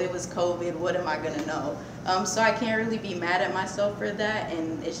 18-year-old. It was COVID. What am I gonna know? So I can't really be mad at myself for that.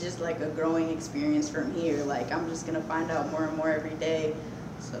 And it's just like a growing experience from here. Like I'm just gonna find out more and more every day.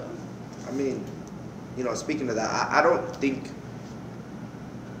 So. I mean, you know, speaking of that, I don't think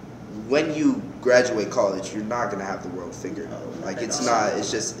when you graduate college, you're not gonna have the world figured out. Like it's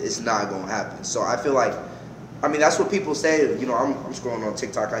not gonna happen. So I feel like, I mean, that's what people say. You know, I'm scrolling on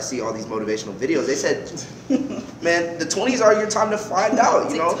TikTok. I see all these motivational videos. They said, man, the 20s are your time to find out,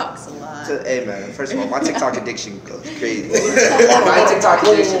 you know? TikTok's a lot. Hey, man, first of all, my TikTok addiction goes crazy. My TikTok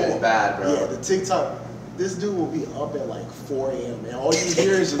addiction is bad, bro. Yeah, the TikTok, this dude will be up at like 4 a.m. and all you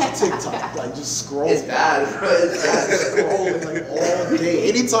hear is just TikTok, like just scrolling. It's bad, bro. It's bad. Scrolling like all day.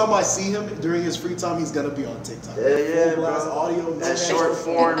 Anytime I see him during his free time, he's gonna be on TikTok. Yeah, bro. Audio, that short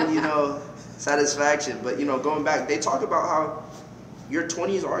form, you know, satisfaction. But you know, going back, they talk about how your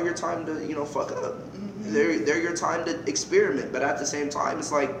 20s are your time to, you know, fuck up. Mm-hmm. They're your time to experiment. But at the same time,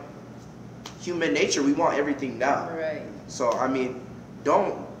 it's like human nature. We want everything now. Right. So I mean,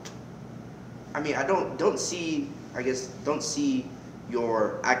 don't see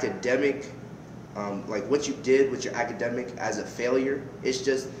your academic, like what you did with your academic as a failure. It's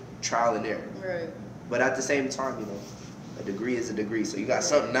just trial and error. Right. But at the same time, you know, a degree is a degree. So you got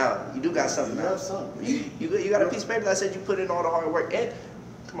something now. You do got something now. You got a piece of paper that said you put in all the hard work. And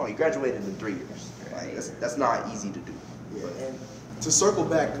come on, you graduated in 3 years. Like, that's not easy to do. Yeah. And to circle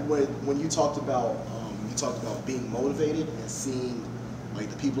back, when you talked about being motivated and seeing like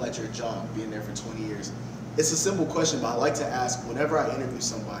the people at your job being there for 20 years. It's a simple question, but I like to ask whenever I interview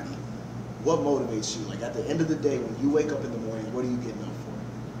somebody, what motivates you? Like at the end of the day, when you wake up in the morning, what are you getting up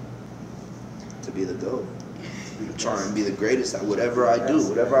for? To be the GOAT. To try and be the greatest at whatever I do,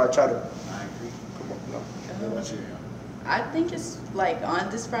 whatever I try to. I agree. Come on, no. about you? I think it's like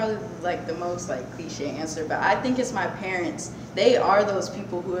this is probably like the most like cliche answer, but I think it's my parents. They are those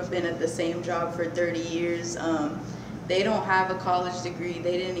people who have been at the same job for 30 years. They don't have a college degree.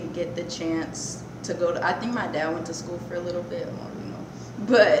 They didn't get the chance to go to, I think my dad went to school for a little bit,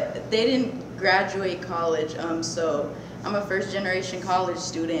 but they didn't graduate college. So I'm a first generation college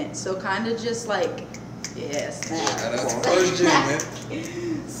student. So kind of just like, yes, first gen,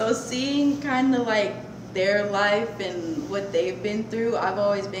 man. So seeing kind of like their life and what they've been through, I've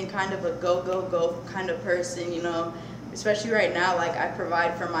always been kind of a go, go, go kind of person, you know, especially right now, like I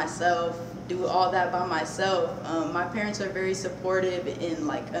provide for myself, do all that by myself. My parents are very supportive in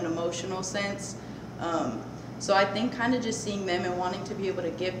like an emotional sense. So I think kind of just seeing them and wanting to be able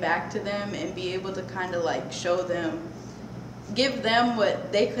to give back to them and be able to kind of like show them, give them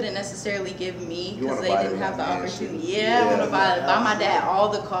what they couldn't necessarily give me because they didn't have the opportunity. Yeah, I want to buy my dad all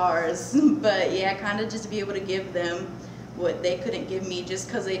the cars. But yeah, kind of just be able to give them what they couldn't give me just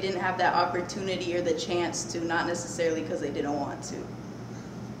because they didn't have that opportunity or the chance to, not necessarily because they didn't want to.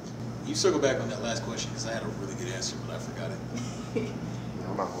 You circle back on that last question because I had a really good answer, but I forgot it.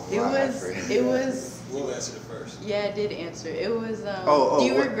 It was. We'll answer it first. Yeah, I did answer. It was. Do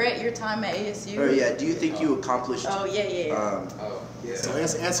you regret your time at ASU? Or yeah, do you think you accomplished? Oh yeah. Yeah. So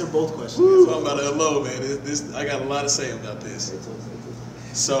answer both questions. So I'm about to unload, man. I got a lot to say about this.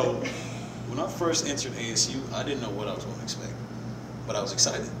 So when I first entered ASU, I didn't know what I was going to expect, but I was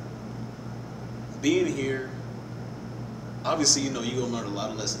excited. Being here, obviously, you know, you're going to learn a lot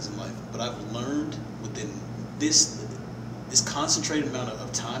of lessons in life, but I've learned within this concentrated amount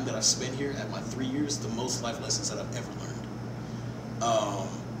of time that I've spent here at my 3 years, the most life lessons that I've ever learned.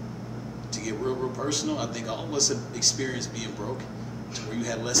 To get real personal, I think all of us have experienced being broke, to where you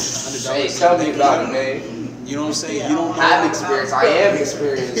had less than $100. Hey, tell me about it, man. You know what I'm saying? Yeah. You don't I've experienced. I am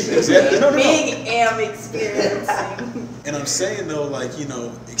experienced. Big am experiencing. And I'm saying though, like, you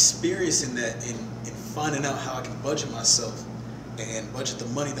know, experiencing that and finding out how I can budget myself and budget the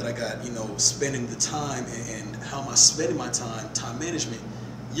money that I got, you know, spending the time and how am I spending my time management,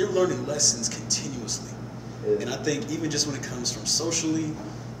 you're learning lessons continuously. Yeah. And I think even just when it comes from socially,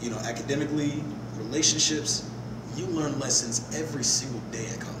 you know, academically, relationships, you learn lessons every single day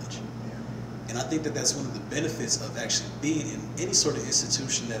at college. Yeah. And I think that that's one of the benefits of actually being in any sort of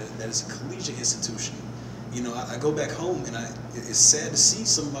institution that is a collegiate institution. You know, I go back home and it's sad to see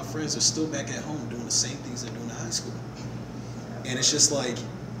some of my friends are still back at home doing the same things they're doing in high school. And it's just like,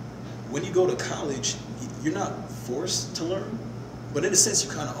 when you go to college, you're not forced to learn, but in a sense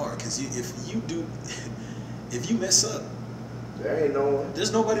you kind of are, because if you mess up, there ain't no one.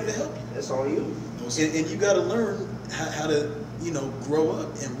 There's nobody to help you. It's on you. And you got to learn how to, you know, grow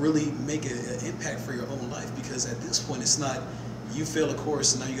up and really make an impact for your own life, because at this point it's not you fail a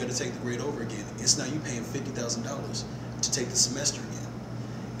course and now you got to take the grade over again. It's now you paying $50,000 to take the semester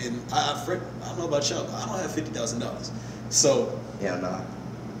again. And I don't know about y'all, but I don't have $50,000. So yeah, nah.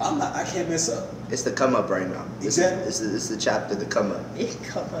 I can't mess up. It's the come up right now. Exactly. It's the chapter, the come up.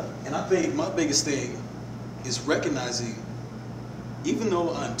 Come up. And I think my biggest thing is recognizing, even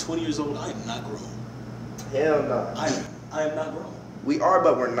though I'm 20 years old, I am not grown. Hell no. I am not grown. We are,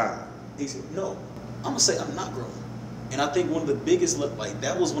 but we're not. No, I'm gonna say I'm not grown. And I think one of the biggest, like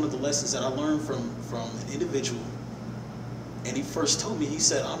that was one of the lessons that I learned from an individual. And he first told me, he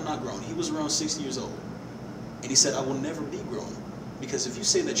said, I'm not grown. He was around 60 years old. And he said, I will never be grown. Because if you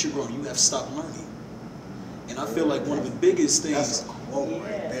say that you're grown, you have stopped learning. And I feel like one of the biggest things, that's a quote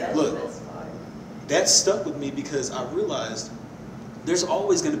right there. Look, that stuck with me because I realized there's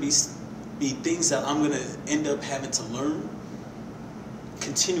always going to be things that I'm going to end up having to learn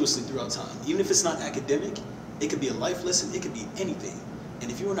continuously throughout time. Even if it's not academic, it could be a life lesson, it could be anything.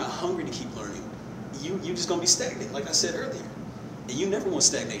 And if you're not hungry to keep learning, you're just going to be stagnant, like I said earlier. And you never want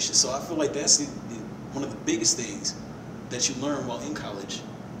stagnation. So I feel like that's one of the biggest things that you learn while in college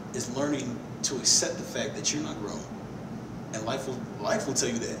is learning to accept the fact that you're not grown. And life will tell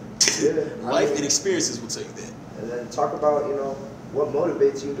you that. Yeah, Life and experiences will tell you that. And then talk about, you know, what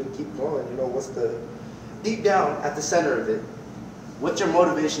motivates you to keep going. You know, what's the, deep down at the center of it, what's your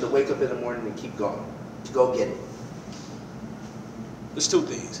motivation to wake up in the morning and keep going, to go get it? There's two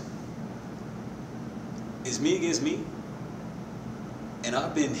things. It's me against me. And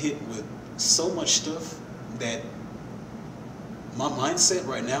I've been hit with so much stuff that my mindset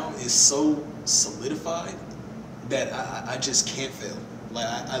right now is so solidified that I just can't fail. Like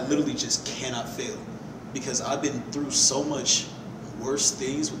I literally just cannot fail, because I've been through so much worse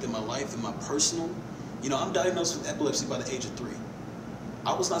things within my life and my personal. You know, I'm diagnosed with epilepsy by the age of 3.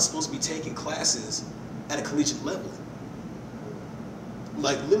 I was not supposed to be taking classes at a collegiate level.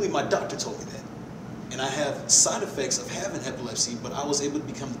 Like literally my doctor told me that. and I have side effects of having epilepsy, but I was able to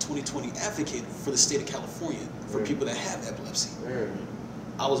become the 2020 advocate for the state of California for people that have epilepsy.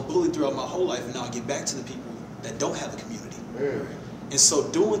 I was bullied throughout my whole life, and now I get back to the people that don't have a community. And so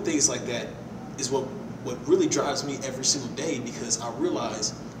doing things like that is what really drives me every single day, because I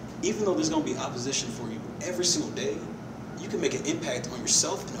realize even though there's going to be opposition for you every single day, you can make an impact on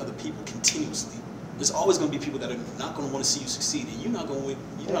yourself and other people continuously. There's always going to be people that are not going to want to see you succeed, and you're not going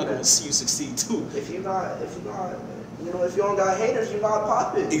to see you succeed too. If you don't got haters, you're not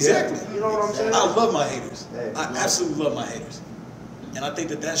popping. Exactly. You know what I'm saying? I love my haters. Hey, I absolutely love my haters, and I think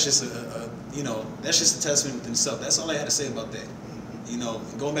that's just that's just a testament within itself. That's all I had to say about that.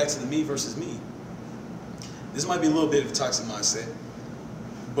 And going back to the me versus me. This might be a little bit of a toxic mindset,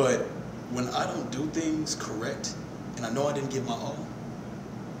 but when I don't do things correct, and I know I didn't give my all,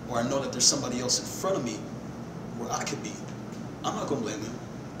 or I know that there's somebody else in front of me where I could be, I'm not gonna blame them.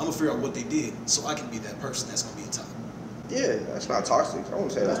 I'm gonna figure out what they did so I can be that person that's gonna be in top. Yeah, that's not toxic. I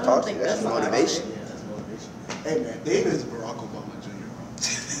wouldn't say that's I don't toxic. think That's that's motivation. Yeah, that's motivation. Hey man, David is Barack Obama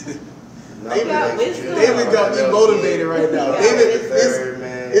Jr. David got me motivated right now. David,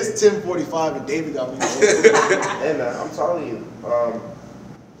 it's 10:45 and David got me motivated. Hey man, I'm telling you,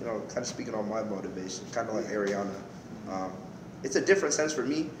 kind of speaking on my motivation, kind of like Ariana, it's a different sense for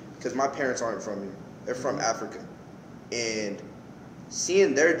me because my parents aren't from here. They're from Africa. And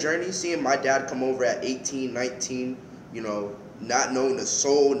seeing their journey, seeing my dad come over at 18, 19, not knowing a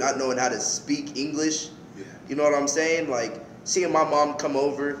soul, not knowing how to speak English, you know what I'm saying? Like, seeing my mom come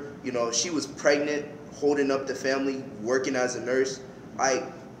over, she was pregnant, holding up the family, working as a nurse. I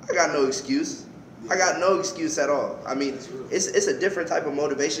got no excuse. I got no excuse at all. I mean, it's a different type of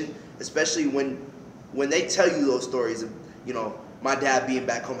motivation, especially when they tell you those stories of, my dad being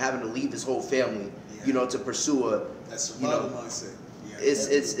back home, having to leave his whole family, to pursue a, That's survival mindset.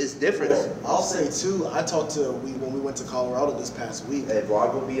 It's different. Well, I'll say too, I talked to when we went to Colorado this past week. Hey,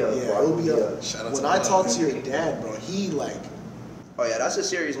 vlog will be up. Yeah, it'll be up. Shout out When to I Vlog. talked to your dad, bro, he like, Oh yeah, that's a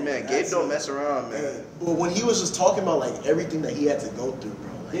serious man. Gabe don't mess around, man. well, when he was just talking about like everything that he had to go through,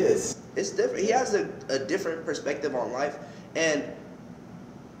 bro. Like, Yes. It's different. He has a different perspective on life, and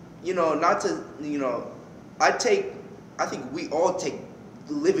not to I think we all take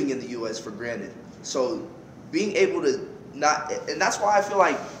living in the U.S. for granted. So being able to and that's why I feel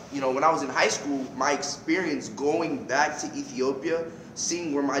like when I was in high school, my experience going back to Ethiopia,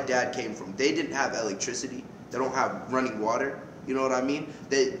 seeing where my dad came from, they didn't have electricity. They don't have running water. You know what I mean?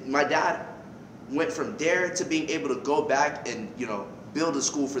 My dad went from there to being able to go back and build a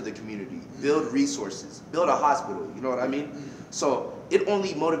school for the community, build resources, build a hospital, you know what I mean? So it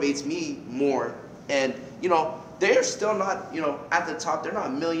only motivates me more, and they're still not, at the top, they're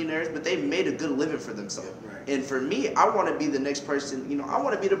not millionaires, but they made a good living for themselves. Right. And for me, I want to be the next person, I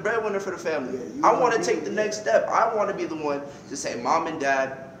want to be the breadwinner for the family. Yeah, I want to take the next step. I want to be the one to say, Mom and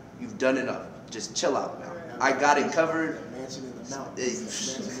Dad, you've done enough. Just chill out now. I got it covered. Mansion in the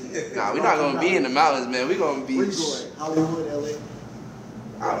mountains. Nah, we're not going to be in the mountains, man. We're going to be... Where you going? Hollywood, LA?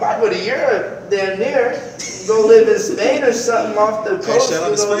 I might go to Europe, damn near. Go live in Spain or something off the coast. Hey, shout out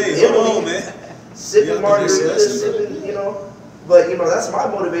to Spain. Italy. Hold on, man. Sipping Yeah, margaritas, listen, sipping, But, that's my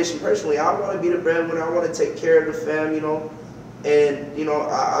motivation personally. I want to be the breadwinner. I want to take care of the fam, And,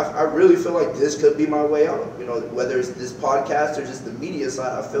 I really feel like this could be my way out. Whether it's this podcast or just the media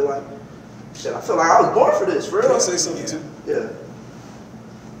side, I feel like I was born for this, for real. Can I say something too? Yeah.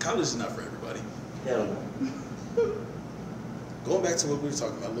 College is not for everybody. Hell no. Going back to what we were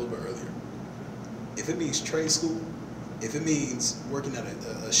talking about a little bit earlier, if it means trade school, if it means working at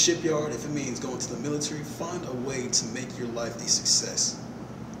a shipyard, if it means going to the military, find a way to make your life a success.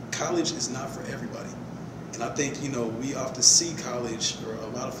 College is not for everybody. And I think, we often see college, or a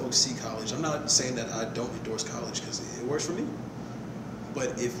lot of folks see college. I'm not saying that I don't endorse college because it works for me.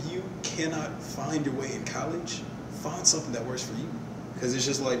 But if you cannot find your way in college, find something that works for you. Because it's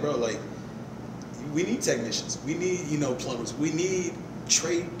just like, bro, we need technicians. We need, plumbers. We need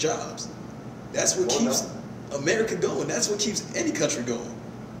trade jobs. That's what keeps America going. That's what keeps any country going.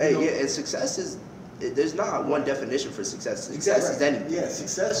 Hey, yeah, and success is, there's not one definition for success. Success is anything. Yeah,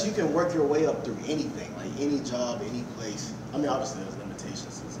 success, you can work your way up through anything, like any job, any place. I mean, obviously there's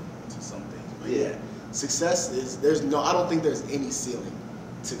limitations to some things, but yeah, success is, I don't think there's any ceiling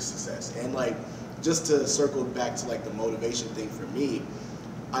to success. And just to circle back to the motivation thing for me,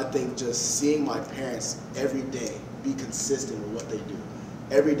 I think just seeing my parents every day be consistent with what they do.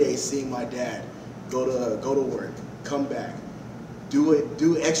 Every day seeing my dad go to work, come back,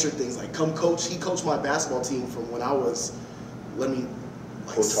 do extra things, like come coach. He coached my basketball team from when I was,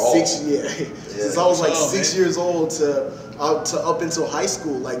 since I was 6 years old to up until high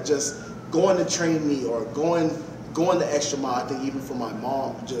school. Just going to train me or going the extra mile. I think even for my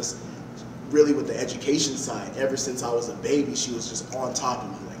mom, just really with the education side, ever since I was a baby, she was just on top of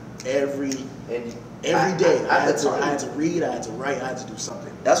me, like every day. I had to read, I had to write, I had to do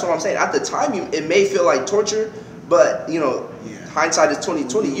something. That's what I'm saying. At the time, it may feel like torture, but hindsight is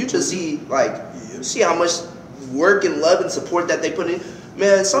 2020. You just see you see how much work and love and support that they put in.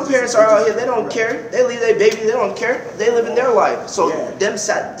 Man, some parents are out here, they don't care. They leave their baby, they don't care. They live in their life. So them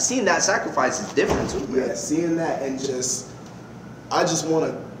seeing that sacrifice is different too, man. Yeah, seeing that and I just want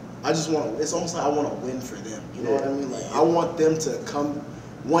to, it's almost like I want to win for them. You know what I mean? Like, I want them to come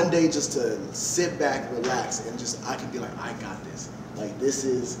one day just to sit back, relax, and just, I can be like, I got this. Like, this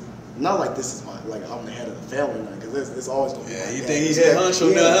is, not like this is my, like, I'm the head of the family now, because it's always going to be like you that. think he's the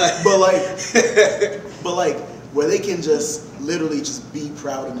honcho now. But like, where they can just literally just be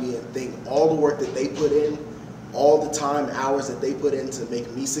proud of me and think all the work that they put in, all the time, hours that they put in to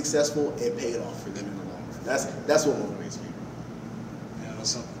make me successful, it paid off for them in the long run. That's what motivates me. Yeah,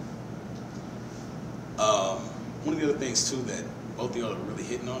 that's something. One of the other things too that both of y'all are really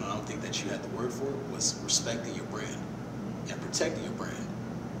hitting on, and I don't think that you had the word for it, was respecting your brand and protecting your brand.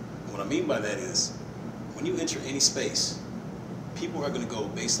 And what I mean by that is, when you enter any space, people are going to go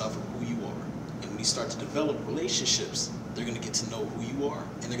based off of who you are. And when you start to develop relationships, they're going to get to know who you are,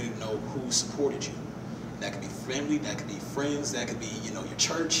 and they're going to know who supported you. And that could be family, that could be friends, that could be, your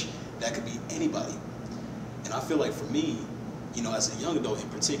church, that could be anybody. And I feel like for me, as a young adult in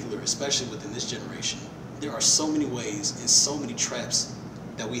particular, especially within this generation, there are so many ways and so many traps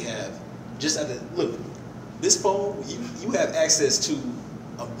that we have. Just at look, this phone, you have access to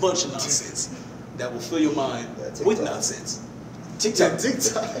a bunch of nonsense that will fill your mind with nonsense. TikTok.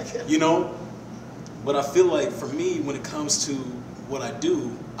 But I feel like for me, when it comes to what I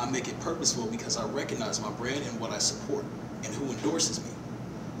do, I make it purposeful because I recognize my brand and what I support and who endorses me.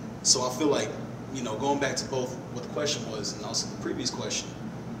 So I feel like, going back to both what the question was and also the previous question,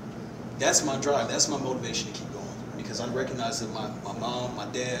 that's my drive, that's my motivation to keep going. Because I recognize that my mom, my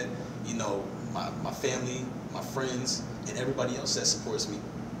dad, my family, my friends, and everybody else that supports me,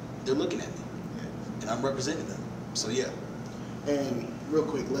 they're looking at me. And I'm representing them. So yeah. And real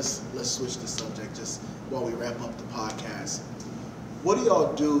quick, let's switch the subject just while we wrap up the podcast. What do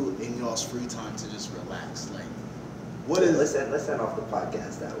y'all do in y'all's free time to just relax? Like, what is? Let's end off the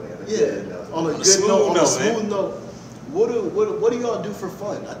podcast that way. On a good note, on a smooth note. What do y'all do for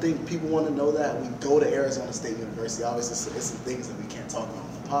fun? I think people want to know that. We go to Arizona State University. Obviously, it's some things that we can't talk about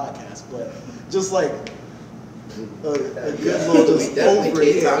on the podcast, but just like a good little just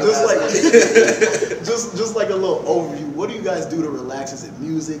overview. Just like a little overview. What do you guys do to relax? Is it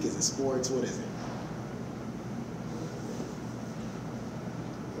music? Is it sports? What is it?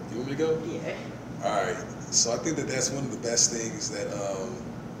 You want me to go? Yeah. All right. So I think that that's one of the best things that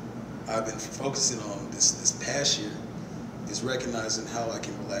I've been focusing on this past year is recognizing how I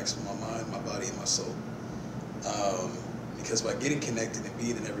can relax my mind, my body, and my soul. Because by getting connected and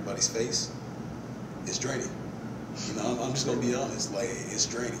being in everybody's face, it's draining. I'm just gonna be honest. Like, it's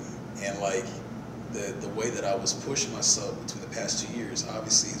draining, and like the way that I was pushing myself between the past 2 years,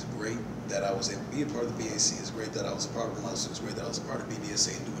 obviously, is great that I was able to be a part of the BAC. It's great that I was a part of Muscle. It's great that I was a part of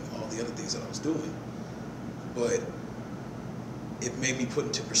BDSA and doing all the other things that I was doing. But it made me put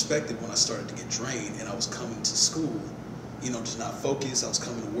into perspective when I started to get drained and I was coming to school, just not focused. I was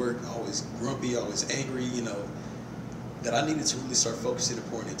coming to work always grumpy, always angry, that I needed to really start focusing and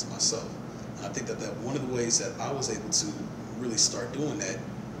pouring into myself. And I think that one of the ways that I was able to really start doing that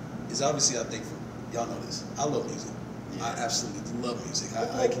is obviously, I think, y'all know this, I love music. I absolutely love music.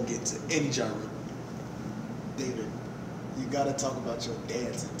 I can get into any genre. David, you gotta talk about your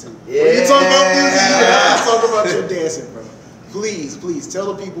dancing too. Yeah. When you talk about music, you gotta talk about your dancing, bro. Please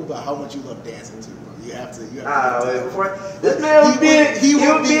tell the people about how much you love dancing too, bro. You have to. Before this man would be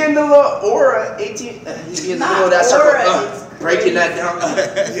in the little aura 18. He'd be in the middle of that circle, breaking that down.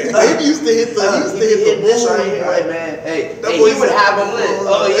 He used to hit the this right here, like, man. Hey, he would have him lit.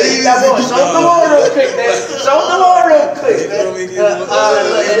 Oh yeah, that boy. Show him the more real quick, man. Show him the more real quick, man.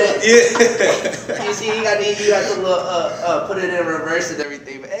 You see, you got the little put it in reverse and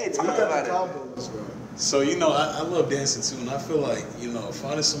everything. But hey, talk about it. So, I love dancing too, and I feel like,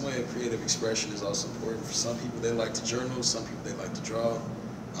 finding some way of creative expression is also important. For some people, they like to journal. Some people, they like to draw.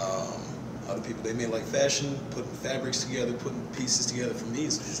 Other people, they may like fashion, putting fabrics together, putting pieces together. For me,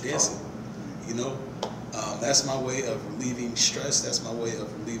 it's dancing, That's my way of relieving stress. That's my way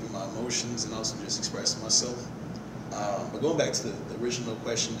of relieving my emotions and also just expressing myself. But going back to the original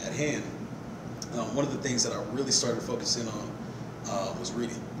question at hand, one of the things that I really started focusing on was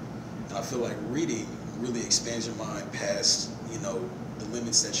reading. And I feel like reading really expands your mind past, the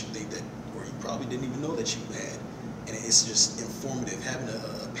limits that you think that or you probably didn't even know that you had. And it's just informative. Having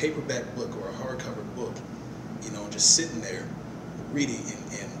a paperback book or a hardcover book, you know, just sitting there reading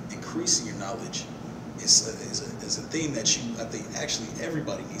and increasing your knowledge is a thing that I think actually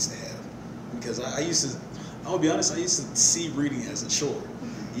everybody needs to have. Because I'm gonna be honest, I used to see reading as a chore.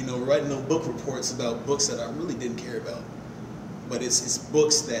 You know, writing no book reports about books that I really didn't care about. But it's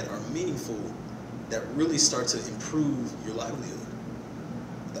books that are meaningful, that really start to improve your livelihood.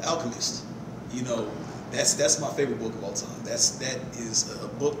 The Alchemist, you know, that's my favorite book of all time. That is a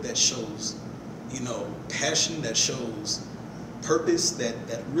book that shows, you know, passion, that shows purpose,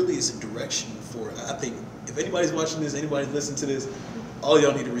 that really is a direction for, I think, if anybody's watching this, anybody's listening to this, all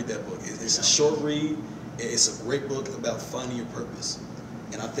y'all need to read that book. It's a short read. It's a great book about finding your purpose.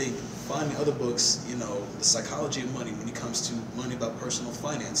 And I think finding other books, you know, The Psychology of Money, when it comes to money, about personal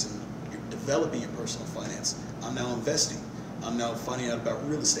finance, and you're developing your personal finance. I'm now investing. I'm now finding out about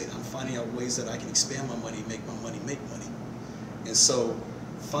real estate. I'm finding out ways that I can expand my money, make my money make money. And so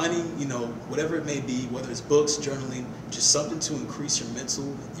finding, you know, whatever it may be, whether it's books, journaling, just something to increase your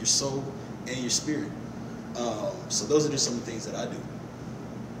mental, your soul, and your spirit. So those are just some of the things that I do.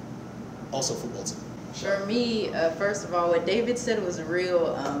 Also football team. For me, first of all, what David said was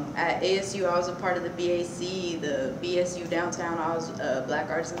real. At ASU, I was a part of the BAC, the BSU downtown. I was Black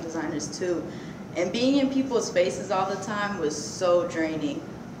Artists and Designers too. And being in people's faces all the time was so draining.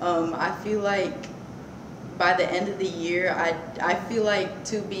 I feel like by the end of the year, I feel like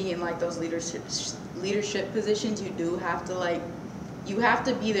too, being in like those leadership positions, you have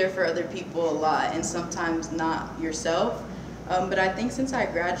to be there for other people a lot, and sometimes not yourself. But I think since I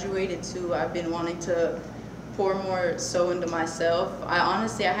graduated too, I've been wanting to pour more so into myself. I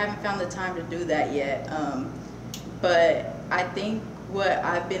haven't found the time to do that yet. But I think what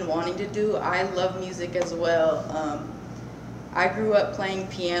I've been wanting to do, I love music as well. I grew up playing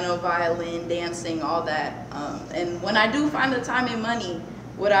piano, violin, dancing, all that. And when I do find the time and money,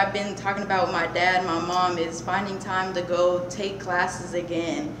 what I've been talking about with my dad and my mom is finding time to go take classes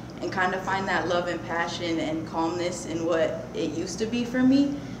again and kind of find that love and passion and calmness in what it used to be for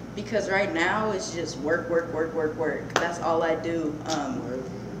me. Because right now it's just work, work, work, work, work. That's all I do.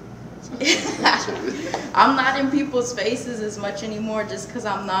 I'm not in people's faces as much anymore just because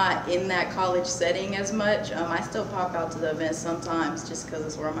I'm not in that college setting as much. I still pop out to the events sometimes just because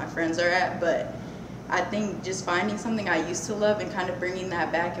it's where my friends are at. But I think just finding something I used to love and kind of bringing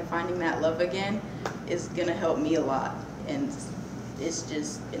that back and finding that love again is going to help me a lot. And it's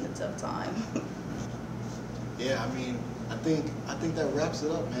just been a tough time. Yeah, I mean, I think that wraps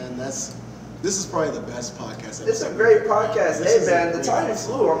it up, man. This is probably the best podcast ever. It's a great podcast. Hey, man, the time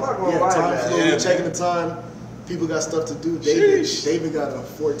flew. I'm not going to lie, time man. flew. Yeah, We're checking the time. People got stuff to do. David got a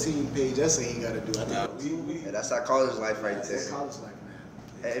 14-page essay he got to do. I think Yeah, that's our college life right that's there. college life,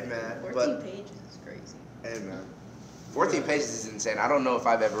 man. Hey, man. 14 pages is crazy. Hey, man. 14 pages is insane. I don't know if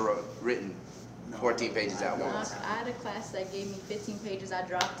I've ever written 14 pages at once. I had a class that gave me 15 pages. I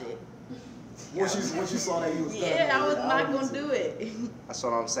dropped it. Once you saw that you was done. Yeah, I was not going to do it. That's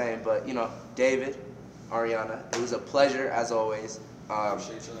what I'm saying. But, you know, David, Ariana, it was a pleasure as always.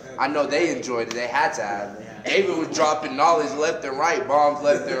 I know they enjoyed it. They had to have. David was dropping knowledge left and right, bombs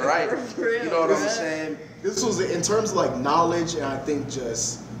left and right. You know what I'm saying? This was, in terms of like knowledge, and I think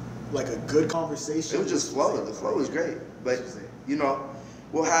just like a good conversation. It was just flowing. The flow was great. But, you know,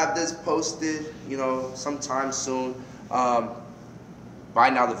 we'll have this posted, you know, sometime soon. By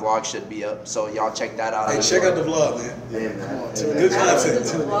now the vlog should be up, so y'all check that out. Hey, check out the vlog, man. Yeah, man. Good content.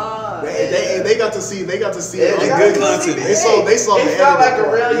 They got to see. Yeah, Hey, good content. They saw. It the felt like a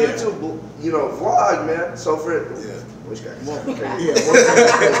edited real part. YouTube, you know, vlog, man. So for Which guy?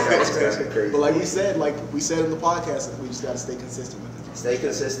 But like we said in the podcast, we just got to stay consistent with it. stay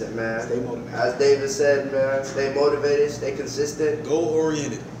consistent, man. Stay motivated. As David said, man, stay motivated, stay consistent, Goal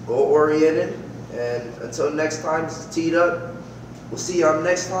oriented. goal oriented, and until next time, this is Teed Up. We'll see y'all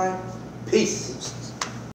next time. Peace.